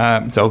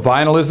 So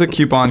VINYL is the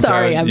coupon code.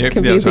 Sorry, I'm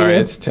confusing you.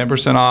 It's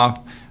 10% off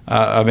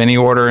of any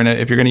order. And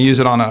if you're going to use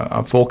it on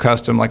a full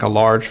custom, like a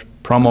large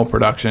promo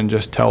production,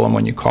 just tell them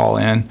when you call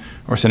in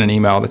or send an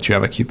email that you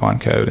have a coupon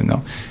code, and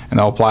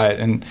they'll apply it.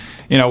 And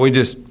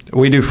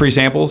we do free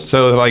samples.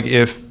 So like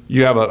if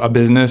you have a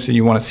business and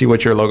you want to see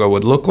what your logo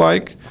would look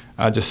like,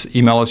 just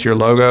email us your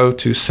logo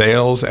to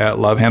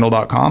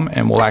sales@lovehandle.com,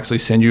 and we'll actually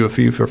send you a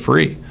few for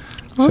free.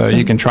 Awesome. So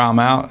you can try them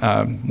out.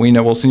 We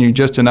know we'll send you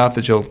just enough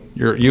that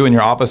you and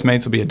your office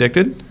mates will be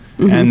addicted,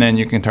 and then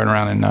you can turn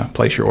around and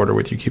place your order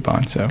with your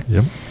coupon. So.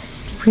 Yep.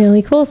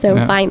 Really cool. So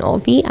Vinyl,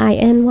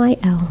 VINYL,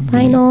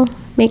 Vinyl.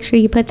 Make sure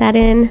you put that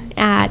in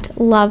at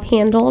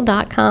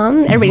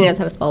lovehandle.com. Everybody knows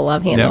how to spell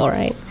Love Handle,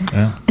 right?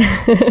 Yeah.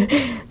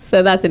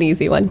 So that's an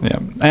easy one. Yeah.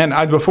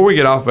 And before we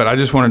get off of it, I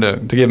just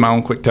wanted to give my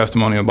own quick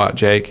testimonial about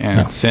Jake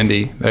and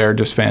Cindy. They're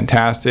just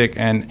fantastic.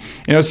 And,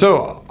 it's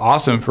so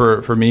awesome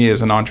for me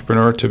as an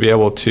entrepreneur to be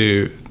able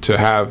to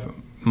have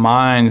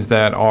minds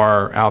that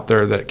are out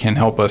there that can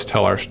help us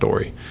tell our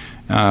story.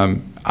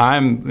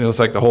 It's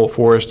like the whole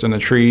forest and the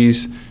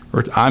trees.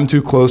 I'm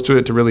too close to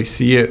it to really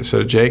see it.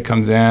 So Jake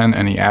comes in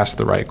and he asks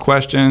the right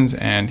questions,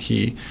 and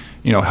he,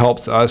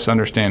 helps us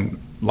understand,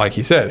 like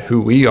he said, who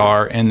we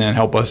are, and then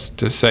help us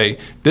to say,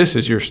 this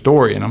is your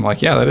story. And I'm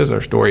like, yeah, that is our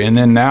story. And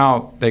then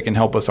now they can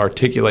help us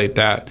articulate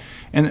that.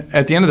 And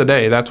at the end of the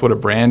day, that's what a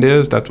brand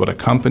is. That's what a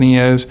company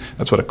is.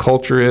 That's what a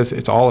culture is.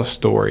 It's all a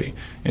story.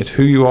 It's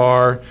who you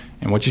are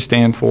and what you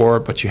stand for,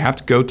 but you have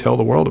to go tell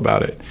the world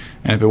about it.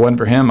 And if it wasn't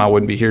for him, I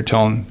wouldn't be here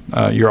telling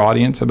your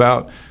audience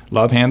about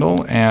Love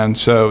Handle. And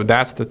so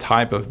that's the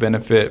type of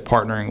benefit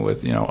partnering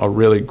with, a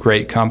really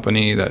great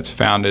company that's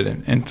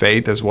founded in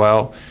faith as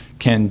well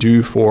can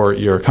do for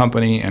your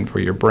company and for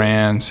your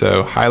brand.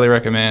 So highly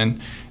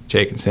recommend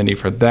Jake and Cindy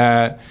for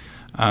that.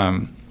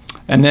 And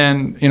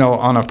then,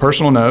 on a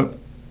personal note,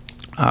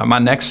 my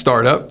next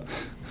startup,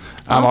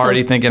 I'm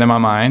already thinking in my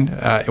mind,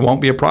 it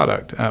won't be a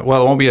product. It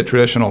won't be a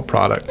traditional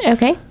product.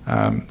 Okay.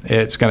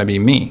 It's going to be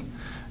me,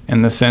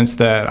 in the sense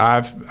that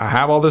I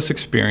have all this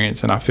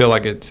experience and I feel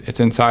like it's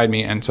inside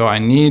me, and so I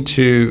need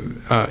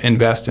to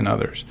invest in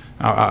others.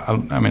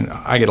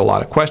 I get a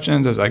lot of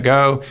questions as I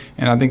go,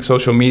 and I think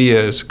social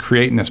media is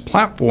creating this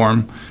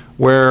platform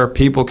where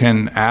people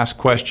can ask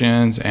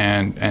questions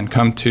and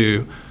come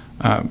to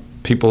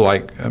people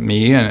like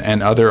me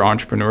and other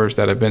entrepreneurs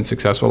that have been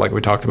successful, like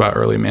we talked about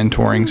early,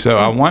 mentoring. So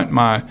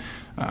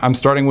I'm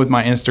starting with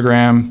my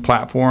Instagram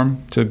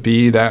platform to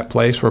be that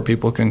place where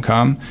people can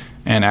come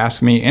and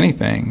ask me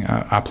anything.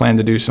 I plan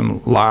to do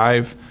some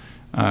live,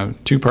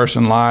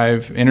 two-person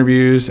live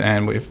interviews,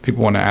 and if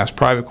people want to ask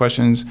private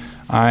questions,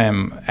 I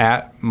am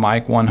at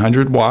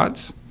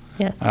Mike100Watts.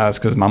 Yes. It's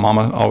because my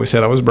mama always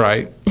said I was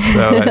bright,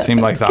 so that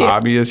seemed like the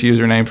obvious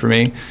username for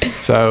me.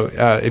 So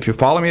if you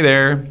follow me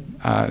there,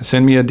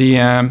 send me a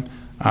DM.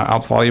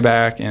 I'll follow you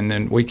back, and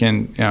then we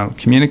can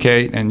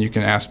communicate, and you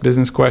can ask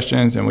business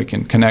questions, and we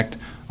can connect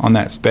on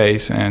that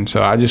space. And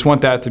so I just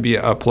want that to be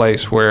a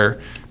place where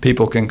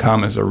people can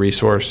come as a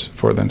resource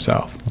for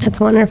themselves. That's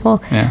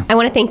wonderful. Yeah. I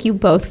want to thank you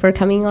both for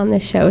coming on the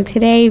show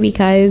today,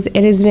 because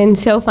it has been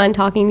so fun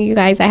talking to you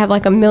guys. I have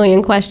like a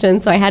million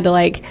questions, so I had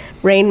to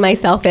rein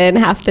myself in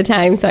half the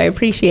time. So I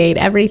appreciate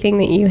everything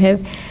that you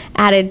have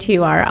added to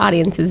our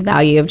audience's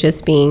value of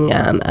just being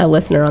a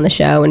listener on the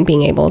show and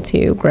being able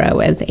to grow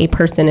as a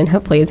person and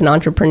hopefully as an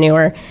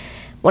entrepreneur. I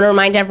want to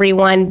remind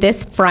everyone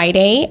this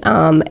Friday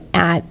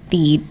at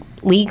the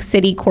League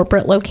City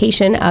corporate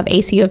location of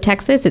ACU of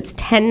Texas. It's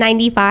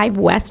 1095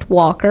 West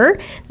Walker.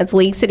 That's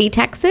League City,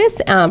 Texas.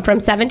 From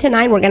 7 to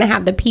 9, we're going to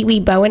have the Pee Wee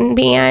Bowen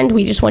Band.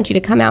 We just want you to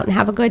come out and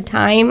have a good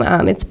time.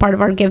 It's part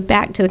of our give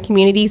back to the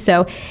community.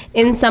 So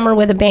in Summer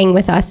with a Bang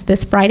with us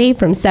this Friday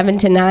from 7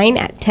 to 9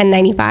 at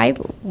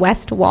 1095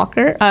 West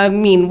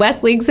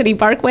League City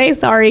Parkway,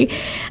 sorry.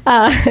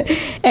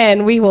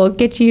 And we will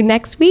get you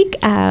next week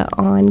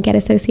on Get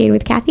Associated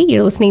with Kathy.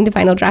 You're listening to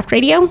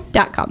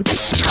VinylDraftRadio.com.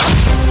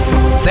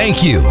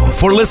 Thank you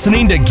for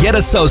listening to Get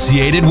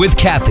Associated with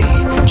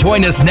Kathy.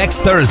 Join us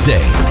next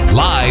Thursday,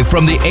 live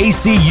from the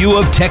ACU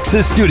of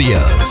Texas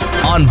studios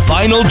on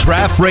Vinyl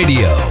Draft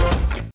Radio.